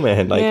the wrong. hell,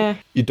 man? Like, yeah.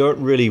 You don't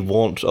really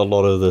want a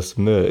lot of this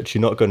merch.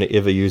 You're not going to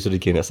ever use it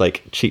again. It's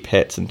like cheap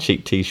hats and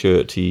cheap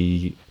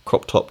t-shirt-y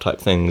crop top type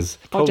things.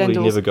 Probably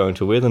jandals. never going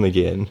to wear them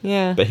again.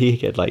 Yeah. But he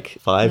had like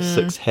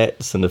 5-6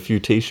 hats and a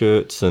few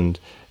t-shirts and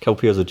a couple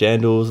pairs of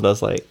jandals. And I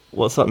was like,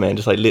 what's up, man?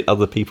 Just like let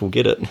other people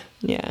get it.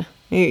 Yeah.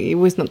 He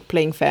was not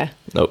playing fair.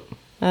 Nope.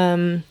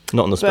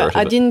 Not in the spirit But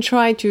I of it. didn't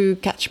try to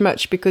catch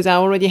much because I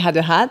already had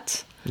a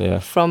hat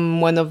from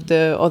one of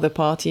the other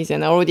parties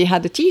and I already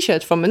had a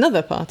t-shirt from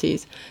another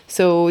parties.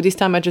 So this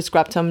time I just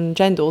grabbed some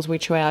jandals,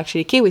 which were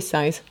actually kiwi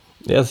size.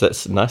 Yes,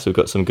 that's nice. We've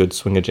got some good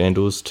swinger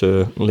jandals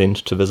to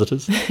lend to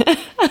visitors.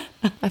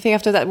 I think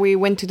after that we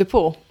went to the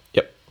pool.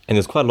 Yep. And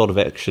there's quite a lot of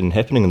action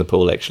happening in the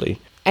pool, actually.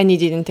 And it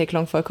didn't take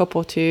long for a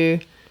couple to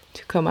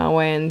come our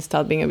way and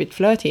start being a bit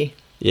flirty.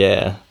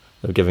 Yeah,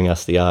 they were giving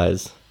us the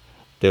eyes.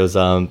 There was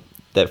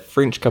that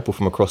French couple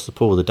from across the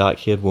pool, the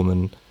dark-haired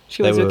woman.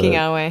 She was looking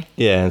our way.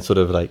 Yeah, and sort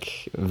of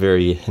like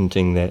very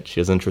hinting that she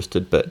was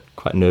interested but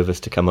quite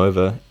nervous to come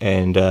over.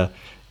 And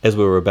as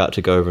we were about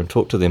to go over and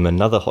talk to them,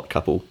 another hot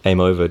couple came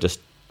over just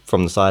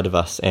from the side of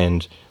us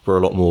and were a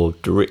lot more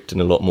direct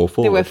and a lot more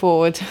forward. They were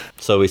forward.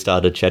 So we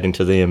started chatting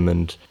to them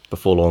and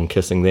before long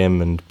kissing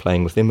them and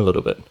playing with them a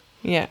little bit.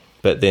 Yeah.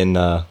 But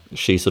then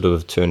she sort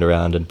of turned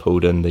around and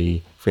pulled in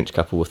the French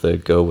couple with the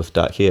girl with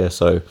dark hair.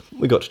 So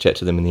we got to chat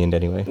to them in the end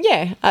anyway.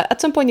 Yeah.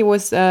 At some point it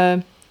was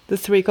the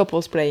 3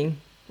 couples playing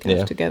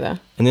together.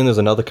 And then there's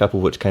another couple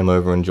which came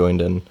over and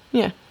joined in.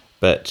 Yeah.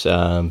 But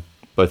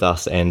both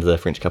us and the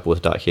French couple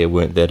with dark hair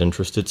weren't that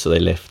interested, so they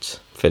left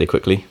fairly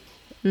quickly.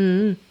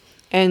 Mm.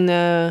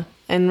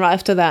 And right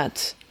after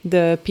that,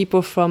 the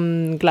people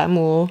from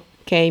Glamour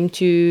came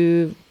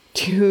to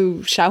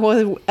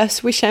shower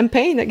us with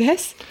champagne, I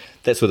guess.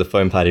 That's where the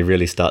foam party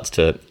really starts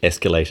to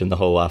escalate and the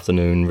whole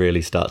afternoon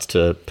really starts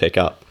to pick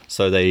up.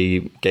 So they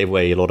gave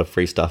away a lot of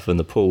free stuff in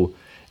the pool,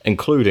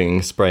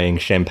 including spraying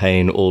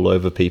champagne all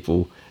over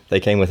people. They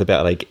came with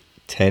about like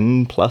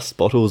 10 plus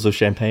bottles of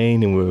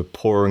champagne and we were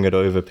pouring it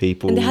over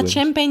people. And they had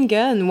champagne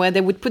gun where they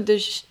would put the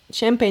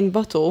champagne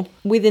bottle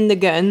within the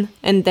gun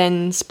and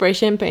then spray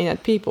champagne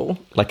at people.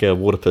 Like a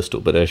water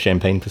pistol, but a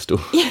champagne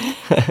pistol. Yeah,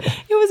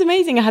 it was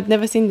amazing. I had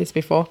never seen this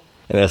before.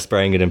 And they're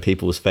spraying it in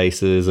people's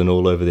faces and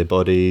all over their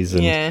bodies.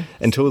 And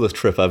until this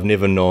trip, I've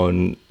never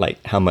known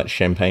like how much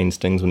champagne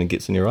stings when it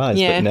gets in your eyes.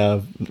 Yeah. But now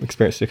I've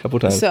experienced it a couple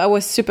of times. So I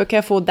was super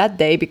careful that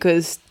day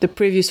because the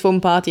previous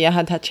foam party I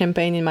had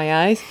champagne in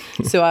my eyes.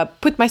 So I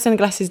put my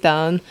sunglasses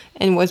down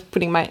and was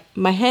putting my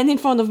hand in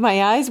front of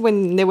my eyes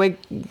when they were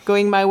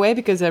going my way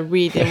because I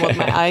really didn't want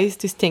my eyes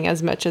to sting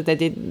as much as they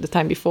did the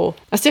time before.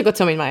 I still got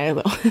some in my eye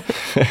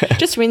though.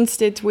 Just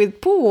rinsed it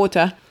with pool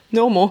water.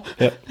 No more.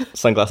 Yep.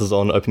 Sunglasses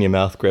on, open your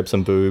mouth, grab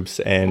some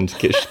boobs and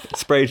get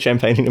sprayed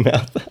champagne in your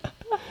mouth.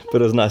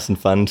 But it was nice and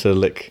fun to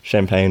lick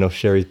champagne off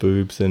Sherry's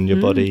boobs and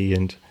your body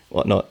and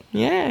whatnot.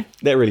 Yeah.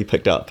 That really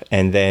picked up.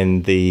 And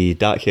then the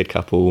dark-haired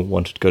couple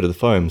wanted to go to the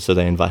foam, so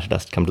they invited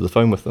us to come to the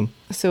foam with them.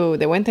 So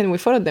they went and we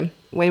followed them.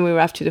 When we were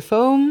after the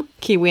foam,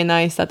 Kiwi and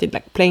I started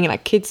like playing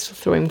like kids,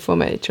 throwing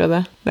foam at each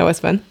other. That was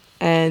fun.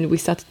 And we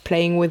started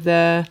playing with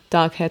the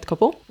dark-haired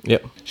couple.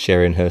 Yep.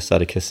 Sherry and her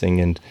started kissing,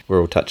 and we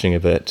were all touching a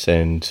bit,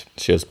 and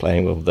she was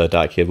playing with the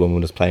dark-haired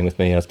woman was playing with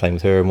me, and I was playing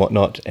with her and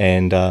whatnot.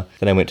 And then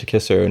I went to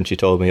kiss her, and she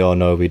told me, "Oh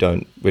no, we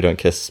don't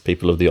kiss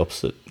people of the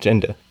opposite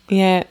gender."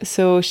 Yeah,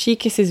 so she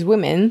kisses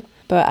women,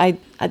 but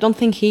I don't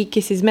think he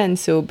kisses men.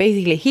 So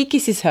basically, he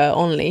kisses her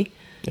only,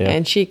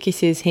 and she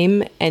kisses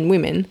him and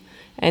women,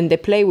 and they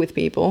play with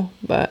people,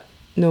 but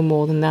no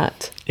more than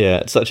that.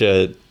 Yeah, it's such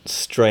a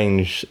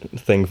strange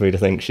thing for me to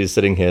think she's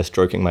sitting here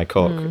stroking my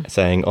cock,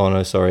 saying, "Oh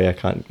no, sorry, I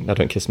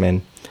don't kiss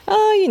men."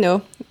 You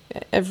know,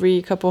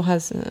 every couple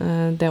has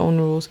their own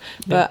rules.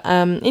 But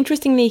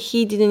interestingly,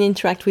 he didn't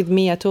interact with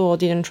me at all,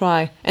 didn't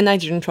try, and I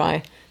didn't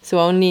try. So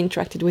I only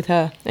interacted with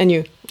her and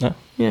you. Oh.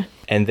 Yeah.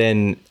 And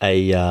then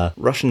a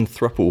Russian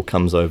throuple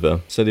comes over.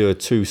 So there were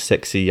two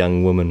sexy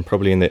young women,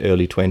 probably in their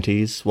early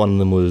 20s. One of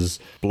them was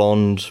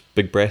blonde,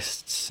 big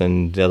breasts,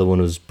 and the other one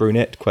was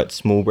brunette, quite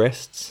small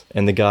breasts.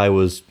 And the guy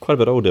was quite a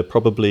bit older,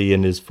 probably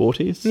in his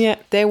 40s. Yeah,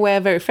 they were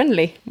very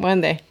friendly,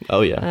 weren't they?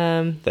 Oh,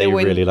 yeah. They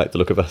really liked the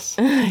look of us.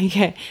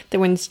 Yeah, they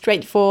went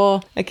straight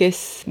for a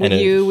kiss with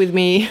you, with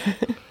me.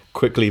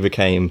 Quickly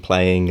became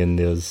playing, and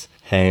there was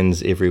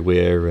hands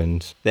everywhere.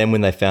 And then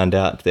when they found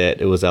out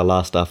that it was our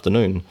last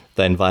afternoon,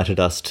 they invited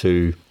us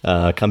to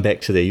come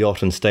back to their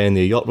yacht and stay in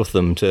their yacht with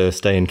them, to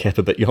stay in Cap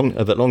a bit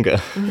longer,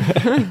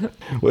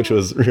 which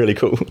was really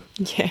cool.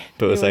 Yeah,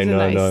 but we're saying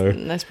no,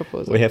 nice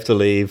proposal. We have to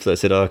leave. So they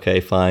said,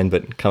 "Okay, fine,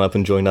 but come up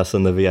and join us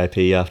in the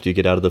VIP after you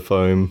get out of the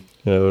foam.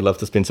 You know, we'd love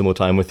to spend some more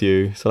time with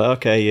you." So like,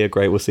 "Okay, yeah,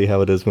 great. We'll see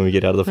how it is when we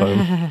get out of the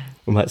foam.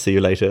 We might see you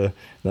later."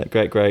 Like,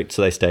 great.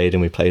 So they stayed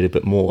and we played a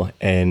bit more,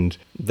 and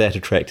that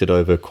attracted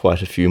over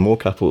quite a few more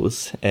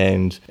couples.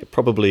 And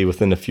probably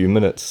within a few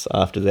minutes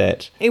after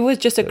that, it was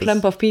just a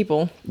clump of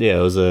people. Yeah,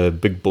 it was a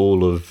big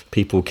ball of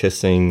people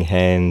kissing,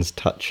 hands,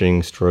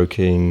 touching,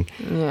 stroking.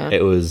 Yeah.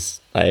 It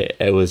was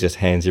just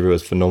hands everywhere.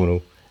 It was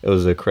phenomenal. It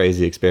was a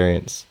crazy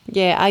experience.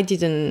 Yeah, I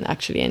didn't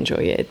actually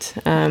enjoy it.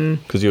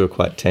 Because you were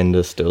quite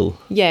tender still.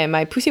 Yeah,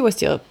 my pussy was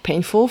still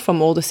painful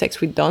from all the sex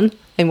we'd done,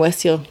 and we're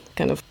still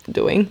kind of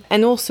doing.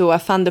 And also, I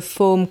found the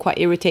foam quite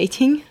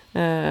irritating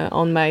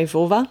on my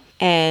vulva.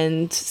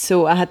 And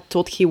so I had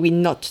told Kiwi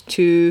not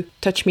to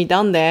touch me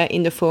down there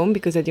in the foam,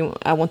 because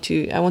I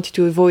wanted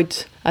to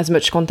avoid as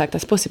much contact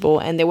as possible.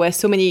 And there were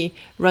so many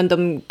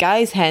random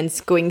guys'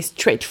 hands going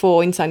straight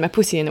for inside my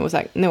pussy, and I was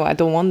like, no, I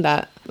don't want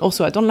that.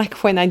 Also, I don't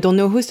like when I don't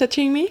know who's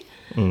touching me.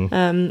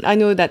 I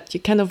know that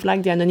you kind of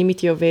like the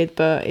anonymity of it,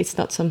 but it's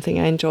not something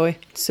I enjoy.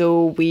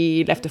 So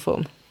we left the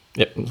foam.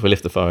 Yep, we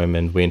left the foam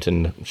and went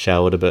and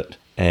showered a bit,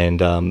 and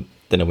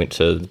then I went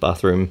to the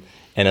bathroom,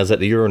 and I was at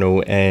the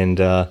urinal, and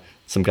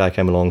some guy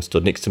came along,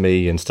 stood next to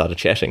me, and started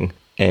chatting.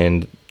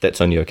 And that's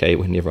only okay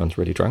when everyone's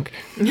really drunk.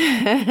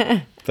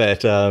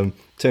 But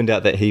turned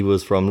out that he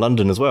was from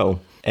London as well.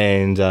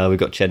 And we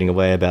got chatting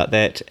away about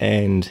that.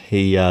 And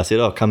he said,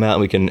 "Oh, come out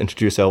and we can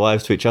introduce our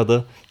wives to each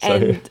other."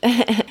 So,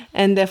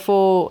 and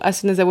therefore, as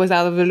soon as I was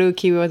out of the loop,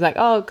 he was like,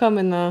 "Oh, come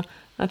and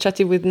I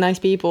chatted with nice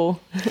people.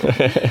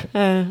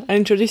 I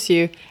introduce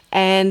you."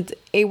 And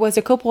it was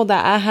a couple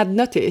that I had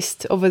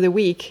noticed over the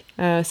week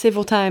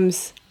several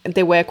times.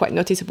 They were quite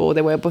noticeable.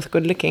 They were both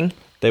good looking.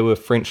 They were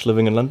French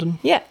living in London.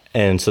 Yeah.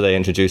 And so they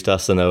introduced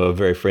us, and they were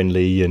very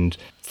friendly and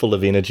full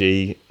of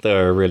energy. They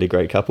were a really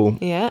great couple.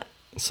 Yeah.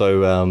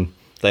 So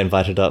they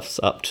invited us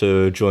up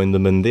to join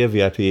them in their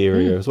VIP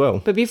area as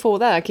well. But before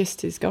that, I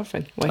kissed his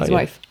girlfriend, or his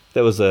wife.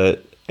 It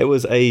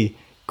was a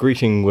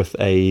greeting with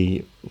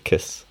a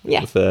kiss.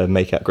 Yeah. With a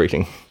make-out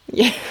greeting.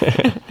 Yeah.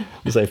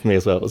 The same for me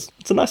as well.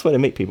 It's a nice way to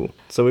meet people.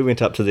 So we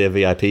went up to their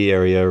VIP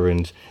area,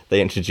 and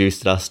they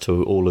introduced us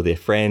to all of their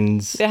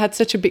friends. They had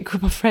such a big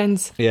group of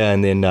friends. Yeah,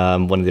 and then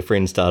one of their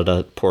friends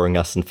started pouring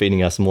us and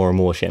feeding us more and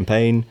more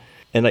champagne.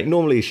 And like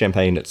normally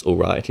champagne, it's all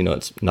right, you know,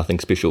 it's nothing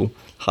special.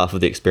 Half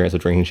of the experience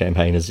of drinking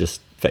champagne is just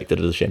the fact that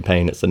it is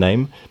champagne, it's the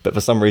name. But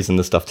for some reason,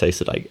 this stuff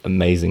tasted like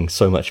amazing,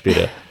 so much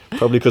better.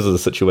 Probably because of the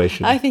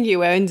situation. I think you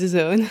were in the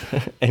zone.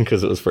 And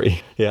because it was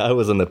free. Yeah, I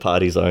was in the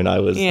party zone.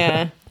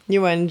 Yeah.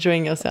 You were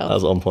enjoying yourself. I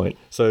was on point.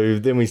 So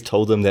then we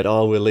told them that,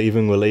 "Oh, we're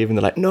leaving.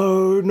 They're like,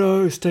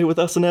 no, stay with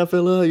us in our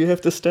villa. You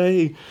have to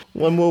stay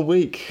 1 more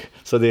week.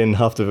 So then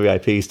half the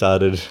VIP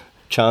started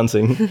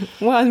chanting.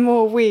 1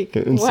 more week.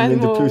 Une 1 semaine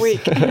de more plus.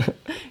 week.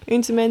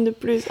 Une semaine de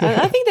plus.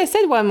 I think they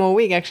said 1 more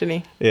week,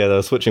 actually. Yeah, they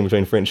were switching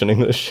between French and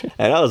English.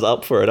 And I was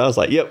up for it. I was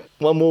like, yep,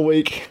 1 more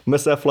week.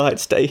 Miss our flight,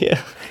 stay here.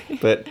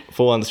 But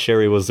for once,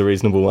 Sherry was the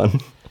reasonable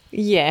one.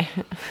 Yeah.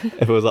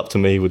 If it was up to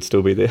me, we'd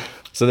still be there.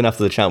 So then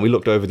after the chant, we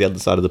looked over the other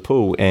side of the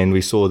pool, and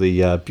we saw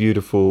the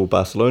beautiful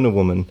Barcelona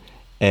woman.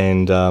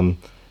 And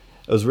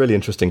it was a really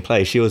interesting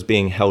play. She was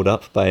being held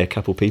up by a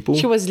couple people.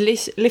 She was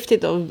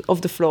lifted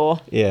off the floor.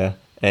 Yeah.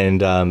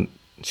 And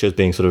she was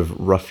being sort of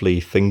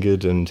roughly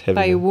fingered and having...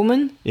 By a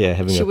woman? Yeah,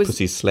 having her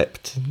pussy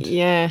slapped.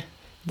 Yeah.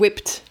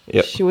 whipped.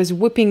 Yep. She was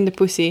whipping the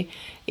pussy.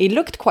 It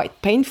looked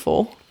quite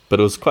painful. But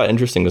it was quite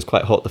interesting. It was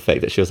quite hot, the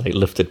fact that she was like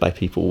lifted by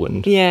people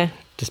and Yeah.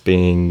 just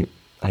being,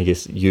 I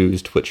guess,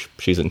 used, which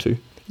she's into.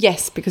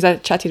 Yes, because I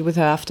chatted with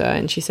her after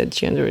and she said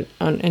she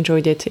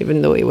enjoyed it,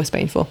 even though it was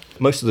painful.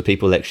 Most of the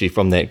people actually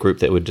from that group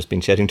that we'd just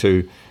been chatting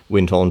to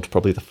went on to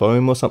probably the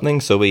foam or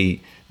something. So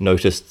we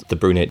noticed the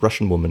brunette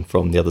Russian woman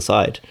from the other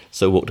side.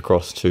 So walked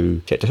across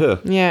to chat to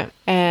her. Yeah,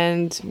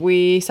 and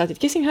we started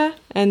kissing her.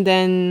 And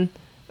then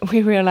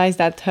we realized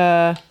that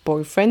her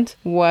boyfriend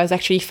was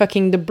actually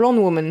fucking the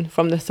blonde woman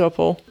from the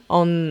throuple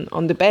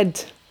on the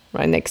bed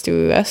right next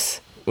to us.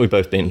 We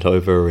both bent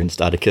over and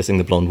started kissing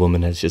the blonde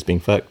woman as she's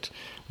being fucked,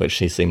 which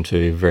she seemed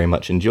to very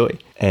much enjoy.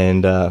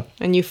 And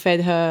you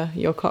fed her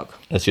your cock.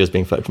 as she was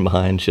being fucked from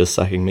behind, she was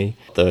sucking me.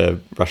 The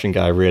Russian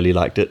guy really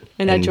liked it.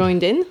 And I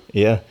joined in.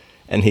 Yeah.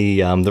 And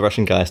the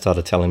Russian guy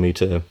started telling me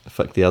to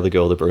fuck the other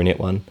girl, the brunette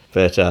one.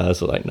 But I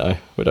was like, no,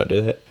 we don't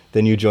do that.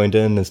 Then you joined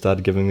in and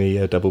started giving me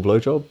a double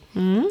blowjob.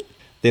 Mm-hmm.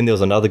 Then there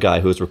was another guy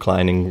who was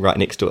reclining right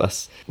next to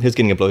us. He was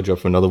getting a blowjob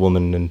from another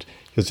woman and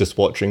he was just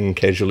watching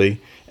casually.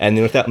 And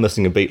then without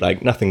missing a beat,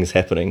 like nothing is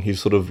happening, he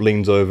sort of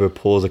leans over,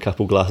 pours a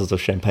couple glasses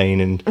of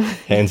champagne and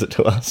hands it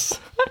to us.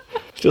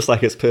 Just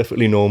like it's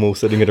perfectly normal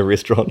sitting at a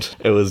restaurant.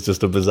 It was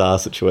just a bizarre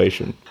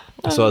situation.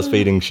 So I was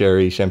feeding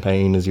Sherry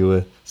champagne as you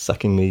were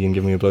sucking me and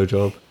giving me a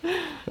blowjob.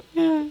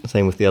 Yeah.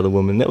 Same with the other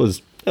woman. That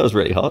was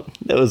really hot.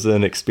 That was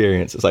an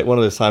experience. It's like one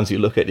of those times you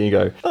look at it and you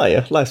go, oh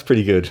yeah, life's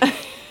pretty good.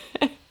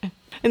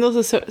 And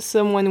also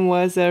someone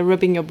was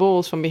rubbing your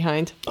balls from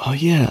behind. Oh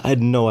yeah, I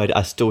had no idea.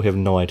 I still have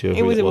no idea who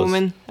It was it a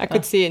woman. I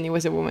could see it and it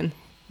was a woman.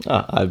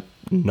 I have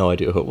no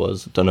idea who it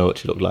was. Don't know what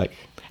she looked like.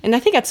 And I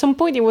think at some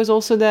point it was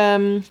also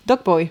the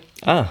dog boy.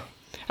 Ah.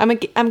 I'm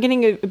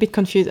getting a bit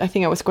confused. I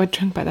think I was quite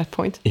drunk by that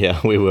point. Yeah,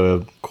 we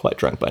were quite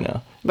drunk by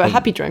now. But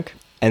happy drunk.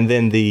 And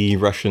then the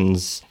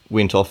Russians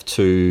went off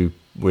to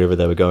wherever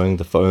they were going,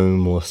 the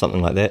foam or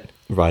something like that,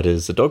 right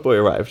as the dog boy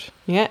arrived.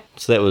 Yeah.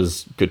 So that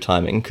was good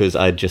timing because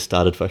I just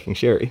started fucking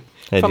Sherry.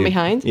 From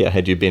behind? Yeah,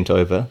 had you bent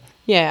over.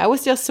 Yeah, I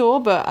was still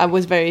sore, but I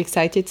was very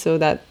excited, so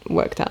that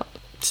worked out.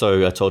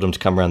 So I told him to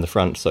come around the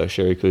front so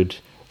Sherry could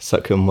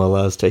suck him while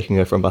I was taking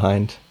her from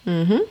behind.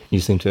 Mm-hmm. You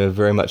seem to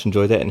very much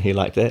enjoy that and he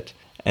liked that.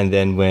 And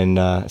then when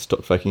I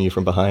stopped fucking you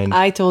from behind...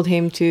 I told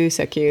him to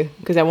suck you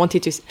because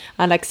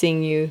I like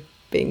seeing you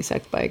being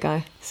sucked by a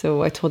guy.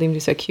 So I told him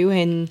to suck you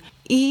and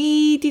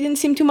he didn't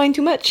seem to mind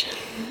too much.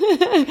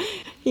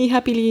 He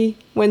happily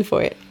went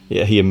for it.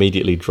 Yeah, he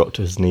immediately dropped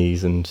to his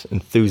knees and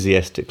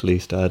enthusiastically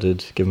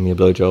started giving me a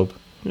blowjob.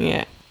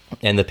 Yeah.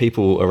 And the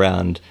people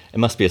around, it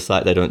must be a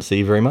sight they don't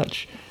see very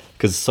much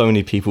because so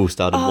many people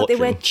started watching.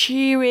 They were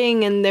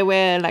cheering and they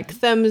were like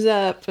thumbs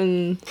up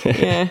and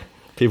yeah.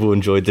 People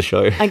enjoyed the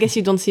show. I guess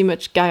you don't see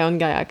much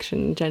guy-on-guy action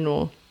in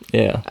general.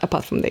 Yeah.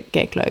 Apart from the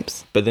gay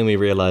clubs. But then we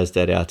realised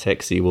that our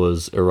taxi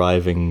was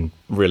arriving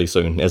really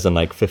soon, as in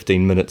like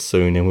 15 minutes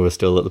soon, and we were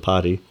still at the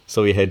party.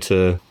 So we had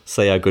to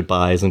say our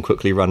goodbyes and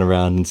quickly run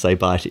around and say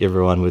bye to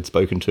everyone we'd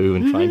spoken to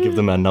and try and give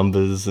them our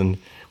numbers. And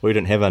we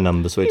didn't have our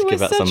numbers, so we had to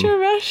give out such a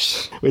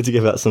rush. We had to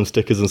give out some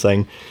stickers and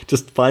saying,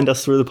 just find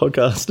us through the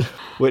podcast,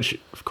 which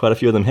quite a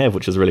few of them have,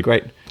 which is really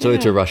great. So we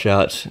had to rush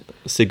out,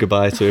 say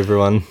goodbye to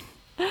everyone.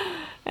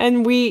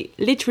 And we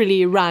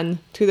literally ran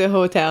to the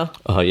hotel.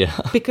 Oh, yeah.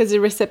 Because the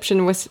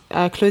reception was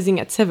closing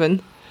at 7.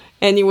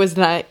 And it was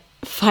like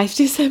 5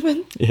 to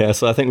 7. Yeah,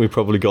 so I think we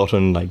probably got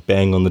in like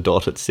bang on the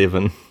dot at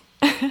 7.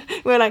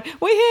 We're like,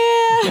 we're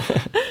here!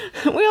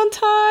 We're on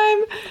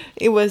time!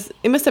 It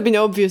must have been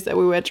obvious that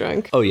we were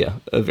drunk. Oh, yeah.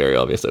 Very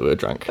obvious that we were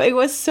drunk. But it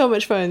was so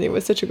much fun. It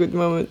was such a good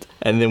moment.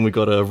 And then we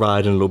got a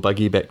ride in a little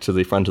buggy back to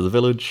the front of the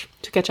village.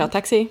 To catch our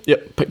taxi.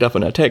 Yep, picked up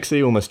in our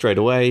taxi almost straight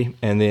away.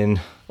 And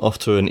then off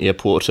to an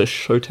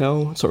airport-ish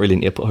hotel. It's not really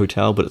an airport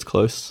hotel, but it's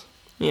close.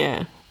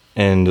 Yeah.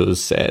 And it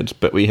was sad.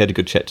 But we had a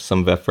good chat to some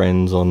of our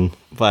friends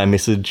via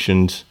message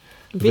and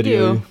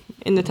video.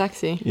 In the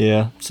taxi.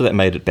 Yeah, so that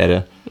made it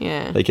better.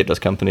 Yeah. They kept us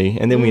company.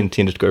 And then we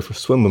intended to go for a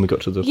swim when we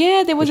got to the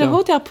Yeah, there was a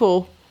hotel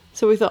pool.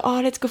 So we thought,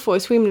 let's go for a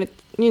swim.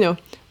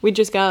 We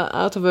just got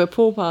out of a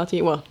pool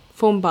party,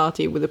 foam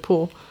party with a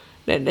pool.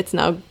 Let's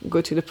now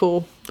go to the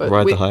pool. But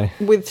Ride the high.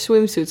 With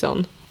swimsuits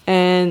on.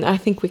 And I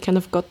think we kind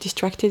of got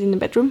distracted in the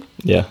bedroom.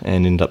 Yeah,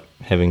 and ended up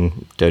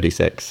having dirty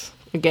sex.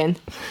 Again.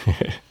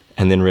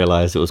 And then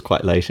realised it was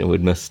quite late and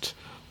we'd missed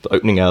the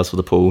opening hours for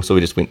the pool. So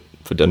we just went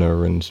for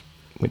dinner and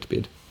went to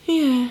bed.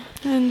 Yeah,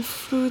 and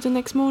flew the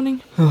next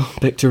morning. Oh,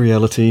 back to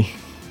reality.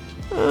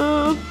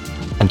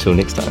 Until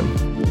next time.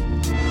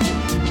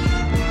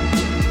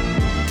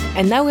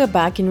 And now we're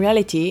back in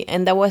reality,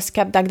 and that was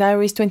Capdag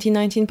Diaries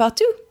 2019 Part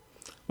 2.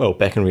 Well,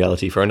 back in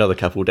reality for another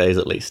couple of days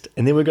at least,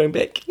 and then we're going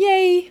back.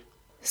 Yay!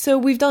 So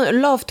we've done a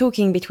lot of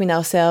talking between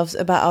ourselves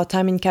about our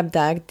time in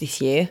Capdag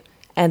this year,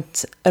 and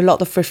a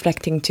lot of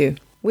reflecting too.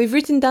 We've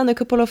written down a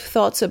couple of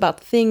thoughts about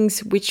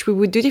things which we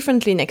would do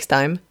differently next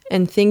time,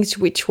 and things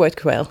which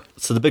worked well.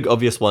 So the big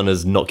obvious one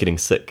is not getting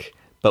sick.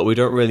 but we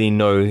don't really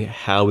know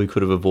how we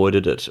could have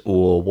avoided it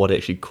or what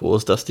actually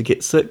caused us to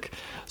get sick.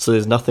 So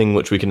there's nothing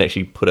which we can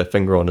actually put our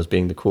finger on as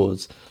being the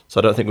cause. So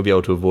I don't think we'll be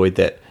able to avoid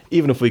that,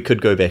 even if we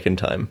could go back in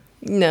time.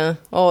 No,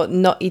 or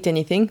not eat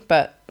anything,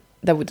 but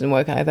that wouldn't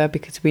work either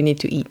because we need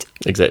to eat.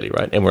 Exactly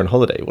right. And we're on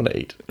holiday, we want to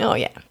eat. Oh,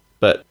 yeah.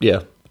 But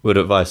yeah, word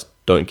of advice,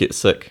 don't get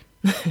sick.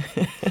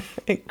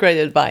 Great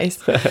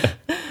advice.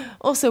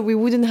 Also, we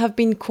wouldn't have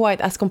been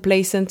quite as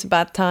complacent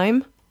about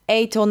time.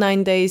 8 or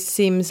 9 days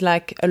seems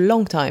like a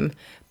long time,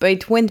 but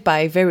it went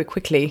by very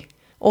quickly.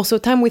 Also,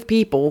 time with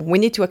people. We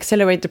need to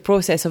accelerate the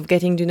process of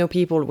getting to know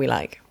people we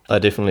like. I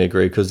definitely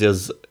agree, because there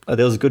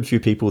was a good few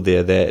people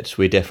there that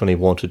we definitely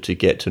wanted to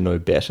get to know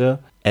better,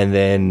 and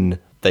then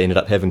they ended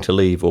up having to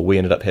leave, or we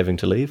ended up having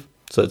to leave.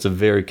 So it's a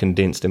very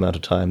condensed amount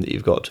of time that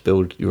you've got to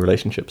build your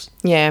relationships.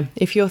 Yeah,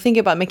 if you're thinking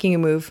about making a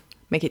move,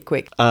 make it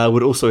quick.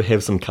 We'd also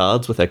have some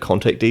cards with our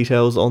contact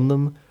details on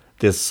them.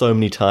 There's so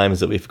many times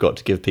that we forgot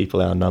to give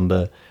people our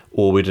number,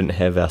 or we didn't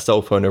have our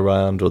cell phone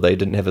around, or they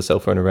didn't have a cell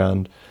phone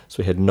around, so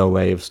we had no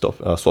way of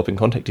swapping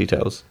contact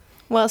details.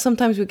 Well,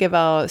 sometimes we give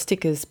our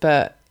stickers,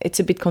 but it's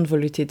a bit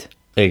convoluted.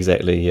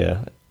 Exactly,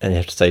 yeah. And you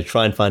have to say,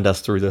 try and find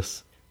us through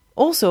this.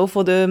 Also,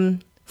 for the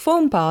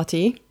foam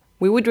party,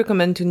 we would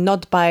recommend to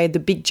not buy the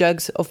big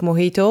jugs of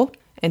mojito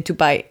and to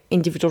buy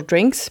individual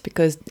drinks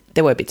because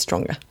they were a bit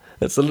stronger.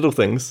 It's the little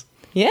things.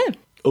 Yeah.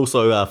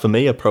 Also, for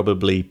me, I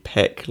probably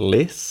pack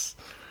less.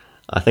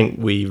 I think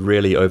we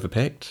really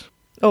overpacked.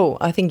 Oh,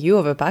 I think you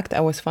overpacked.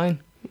 I was fine.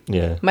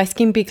 Yeah. My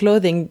skimpy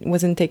clothing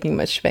wasn't taking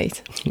much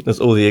space. There's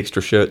all the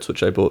extra shirts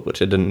which I bought,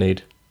 which I didn't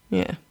need.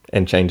 Yeah.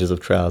 And changes of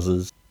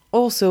trousers.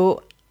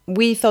 Also,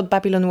 we thought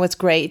Babylon was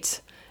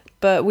great,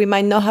 but we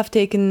might not have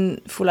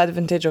taken full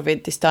advantage of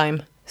it this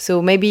time.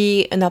 So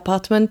maybe a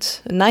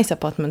nice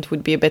apartment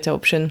would be a better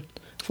option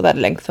for that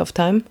length of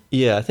time.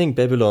 Yeah, I think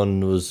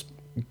Babylon was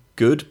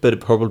good, but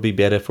it'd probably be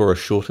better for a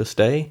shorter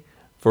stay.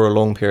 For a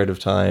long period of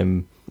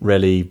time,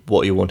 really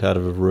what you want out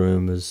of a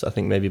room is, I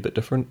think, maybe a bit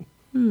different.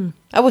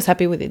 I was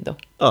happy with it, though.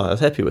 Oh, I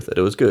was happy with it.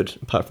 It was good,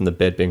 apart from the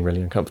bed being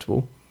really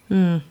uncomfortable.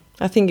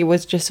 I think it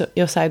was just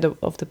your side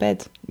of the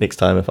bed. Next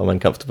time, if I'm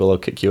uncomfortable, I'll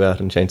kick you out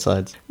and change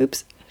sides.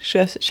 Oops,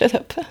 shut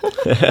up.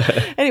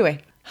 Anyway,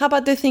 how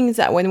about the things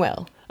that went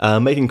well?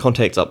 Making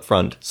contacts up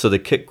front. So the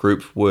Kit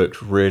group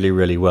worked really,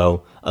 really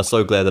well. I'm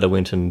so glad that I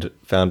went and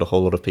found a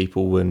whole lot of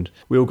people, and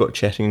we all got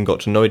chatting and got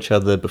to know each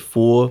other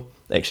before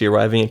actually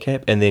arriving at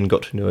Cap, and then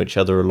got to know each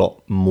other a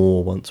lot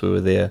more once we were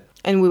there.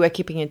 And we were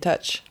keeping in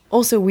touch.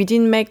 Also, we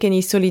didn't make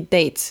any solid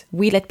dates.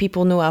 We let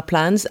people know our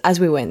plans as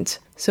we went.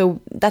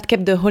 So that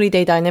kept the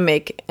holiday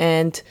dynamic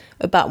and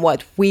about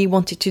what we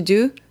wanted to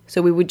do.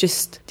 So we would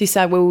just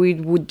decide what we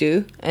would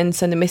do and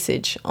send a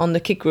message on the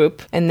Kit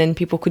group, and then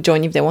people could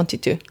join if they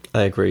wanted to.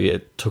 I agree.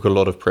 It took a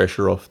lot of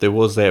pressure off. There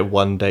was that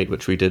one date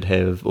which we did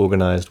have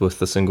organised with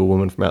the single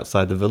woman from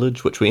outside the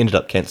village, which we ended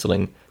up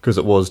cancelling because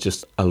it was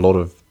just a lot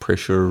of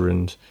pressure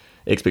and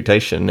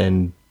expectation,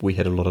 and we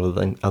had a lot of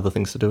other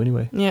things to do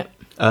anyway. Yeah.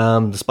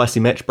 The spicy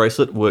match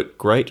bracelet worked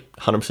great.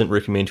 100%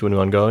 recommend to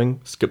anyone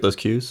going. Skip those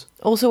queues.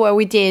 Also, what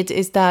we did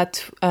is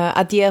that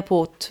at the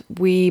airport,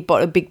 we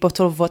bought a big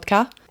bottle of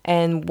vodka.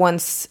 And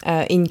once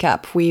in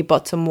Cap, we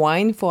bought some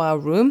wine for our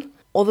room.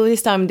 Although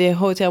this time the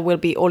hotel will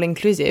be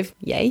all-inclusive,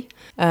 yay.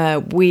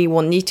 We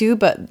won't need to,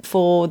 but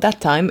for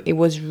that time, it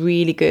was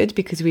really good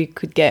because we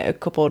could get a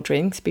couple of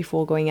drinks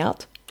before going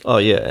out. Oh,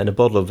 yeah, and a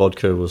bottle of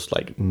vodka was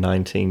like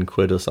 19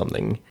 quid or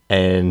something.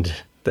 And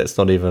that's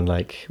not even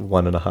like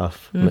one and a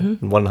half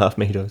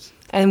mojitos.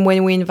 And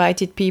when we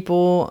invited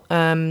people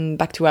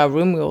back to our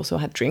room, we also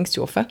had drinks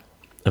to offer.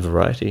 A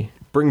variety.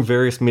 Bring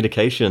various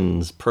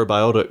medications,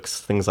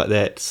 probiotics, things like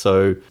that.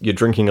 So you're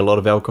drinking a lot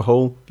of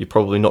alcohol, you're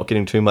probably not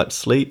getting too much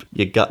sleep,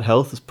 your gut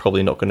health is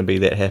probably not going to be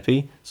that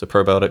happy, so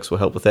probiotics will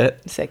help with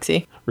that.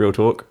 Sexy. Real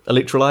talk.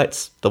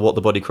 Electrolytes, what the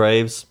body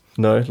craves.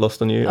 No,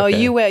 lost on you? Oh,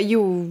 okay.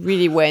 you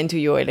really were into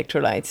your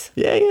electrolytes.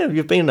 Yeah,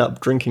 you've been up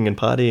drinking and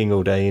partying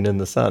all day and in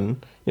the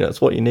sun. You know, it's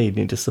what you need.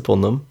 You need to sip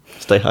on them.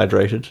 Stay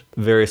hydrated.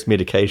 Various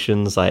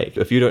medications, like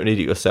if you don't need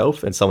it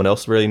yourself and someone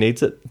else really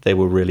needs it, they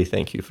will really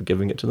thank you for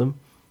giving it to them.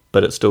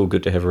 But it's still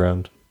good to have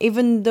around.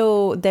 Even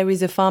though there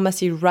is a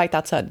pharmacy right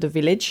outside the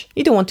village,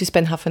 you don't want to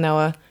spend half an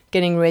hour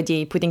getting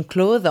ready, putting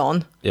clothes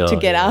on to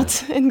get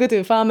out and go to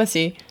a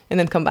pharmacy and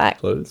then come back.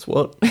 Clothes,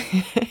 what?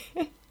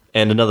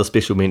 And another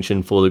special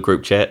mention for the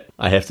group chat.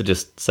 I have to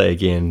just say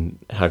again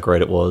how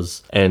great it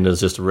was. And it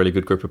was just a really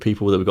good group of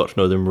people that we got to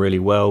know them really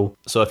well.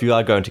 So if you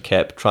are going to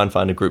Cap, try and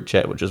find a group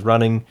chat which is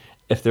running.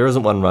 If there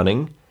isn't one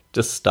running,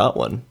 just start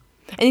one.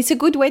 And it's a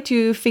good way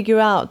to figure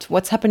out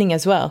what's happening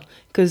as well,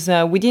 because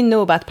we didn't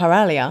know about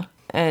Paralia,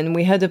 and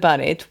we heard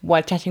about it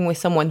while chatting with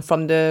someone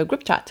from the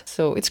group chat,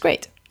 so it's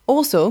great.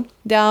 Also,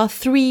 there are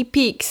 3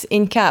 peaks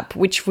in Cap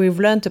which we've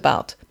learnt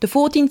about. The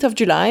 14th of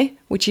July,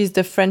 which is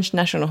the French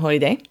national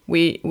holiday.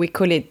 We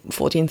call it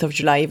 14th of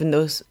July, even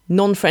though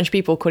non-French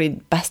people call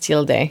it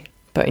Bastille Day,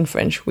 but in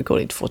French we call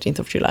it 14th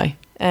of July.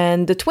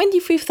 And the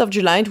 25th of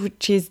July,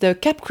 which is the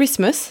Cap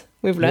Christmas,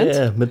 we've learned.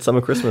 Yeah,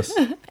 Midsummer Christmas.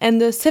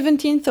 And the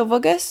 17th of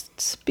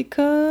August,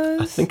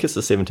 because... I think it's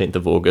the 17th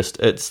of August.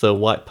 It's the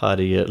white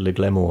party at Le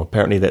Glamour.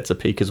 Apparently that's a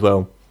peak as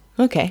well.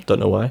 Okay. Don't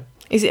know why.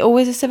 Is it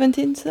always the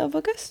 17th of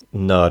August?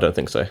 No, I don't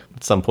think so.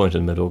 At some point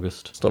in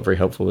mid-August. It's not very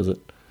helpful, is it?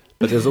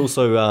 But there's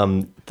also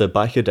the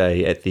Biker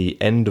Day at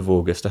the end of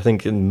August. I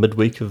think in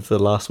midweek of the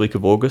last week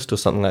of August or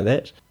something like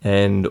that.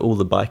 And all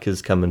the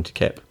bikers come into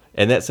Cap.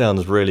 And that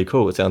sounds really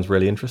cool. It sounds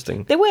really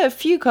interesting. There were a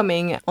few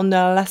coming on the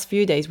last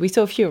few days. We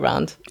saw a few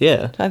around.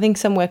 Yeah. So I think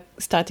some were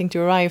starting to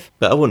arrive.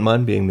 But I wouldn't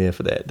mind being there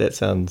for that. That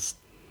sounds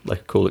like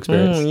a cool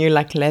experience. You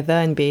like leather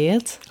and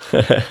beards.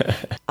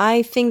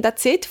 I think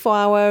that's it for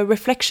our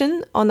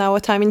reflection on our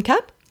time in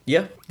Cap.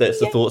 Yeah, that's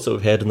the thoughts that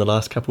we've had in the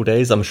last couple of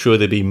days. I'm sure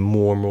there'll be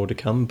more and more to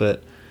come,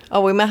 but... Oh,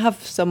 we might have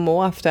some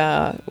more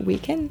after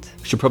weekend.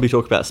 We should probably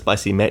talk about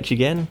Spicy Match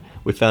again.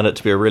 We found it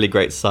to be a really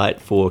great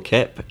site for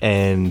Cap,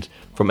 and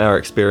from our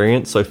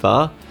experience so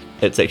far,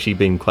 it's actually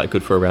been quite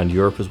good for around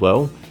Europe as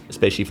well,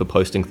 especially for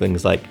posting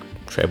things like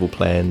travel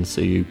plans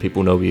so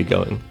people know where you're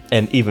going.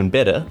 And even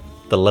better,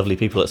 the lovely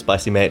people at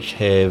Spicy Match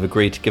have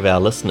agreed to give our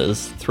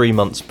listeners 3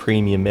 months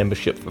premium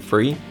membership for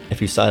free if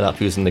you sign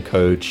up using the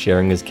code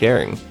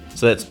SharingIsCaring.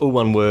 So that's all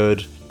one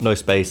word, no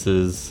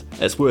spaces.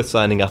 It's worth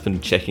signing up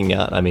and checking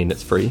out. I mean,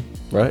 it's free,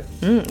 right?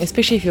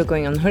 Especially if you're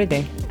going on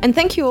holiday. And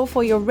thank you all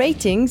for your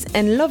ratings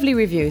and lovely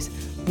reviews.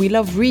 We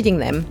love reading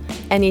them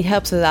and it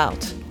helps us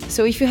out.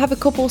 So if you have a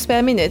couple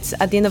spare minutes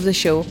at the end of the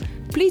show,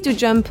 please do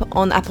jump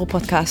on Apple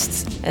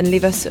Podcasts and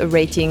leave us a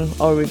rating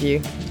or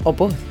review, or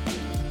both.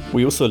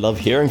 We also love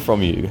hearing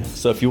from you.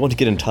 So if you want to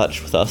get in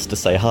touch with us to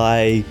say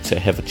hi, to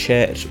have a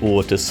chat,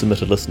 or to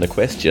submit a listener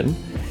question,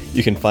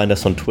 you can find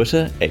us on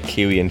Twitter at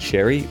Kiwi and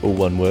Sherry, all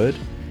one word.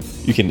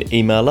 You can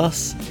email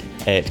us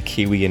at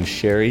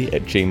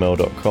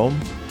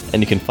kiwiandsherry@gmail.com,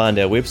 and you can find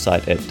our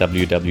website at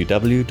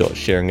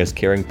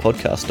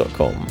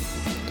www.sharingiscaringpodcast.com.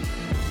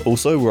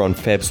 Also, we're on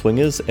Fab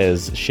Swingers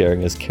as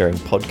Sharing Is Caring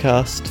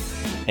Podcast,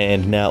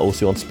 and now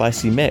also on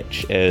Spicy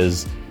Match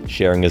as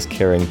Sharing Is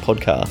Caring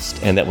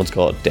Podcast, and that one's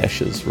got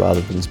dashes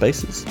rather than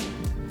spaces.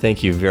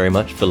 Thank you very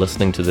much for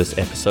listening to this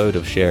episode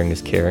of Sharing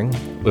Is Caring.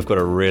 We've got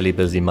a really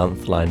busy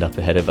month lined up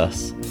ahead of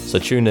us, so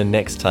tune in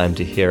next time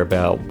to hear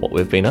about what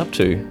we've been up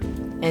to.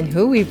 And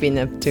who we've been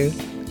up to.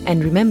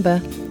 And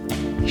remember,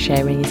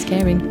 sharing is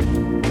caring.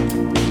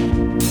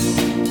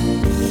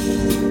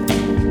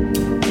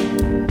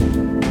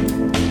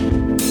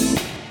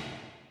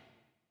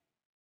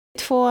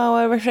 For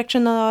our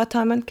reflection on our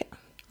time on Cap.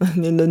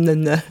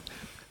 No.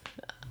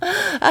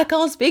 I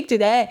can't speak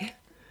today.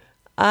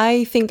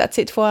 I think that's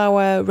it for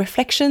our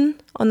reflection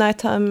on our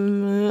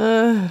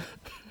time.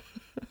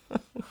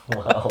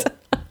 Wow.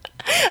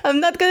 I'm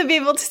not going to be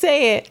able to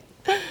say it.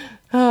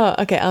 Oh,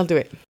 okay, I'll do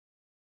it.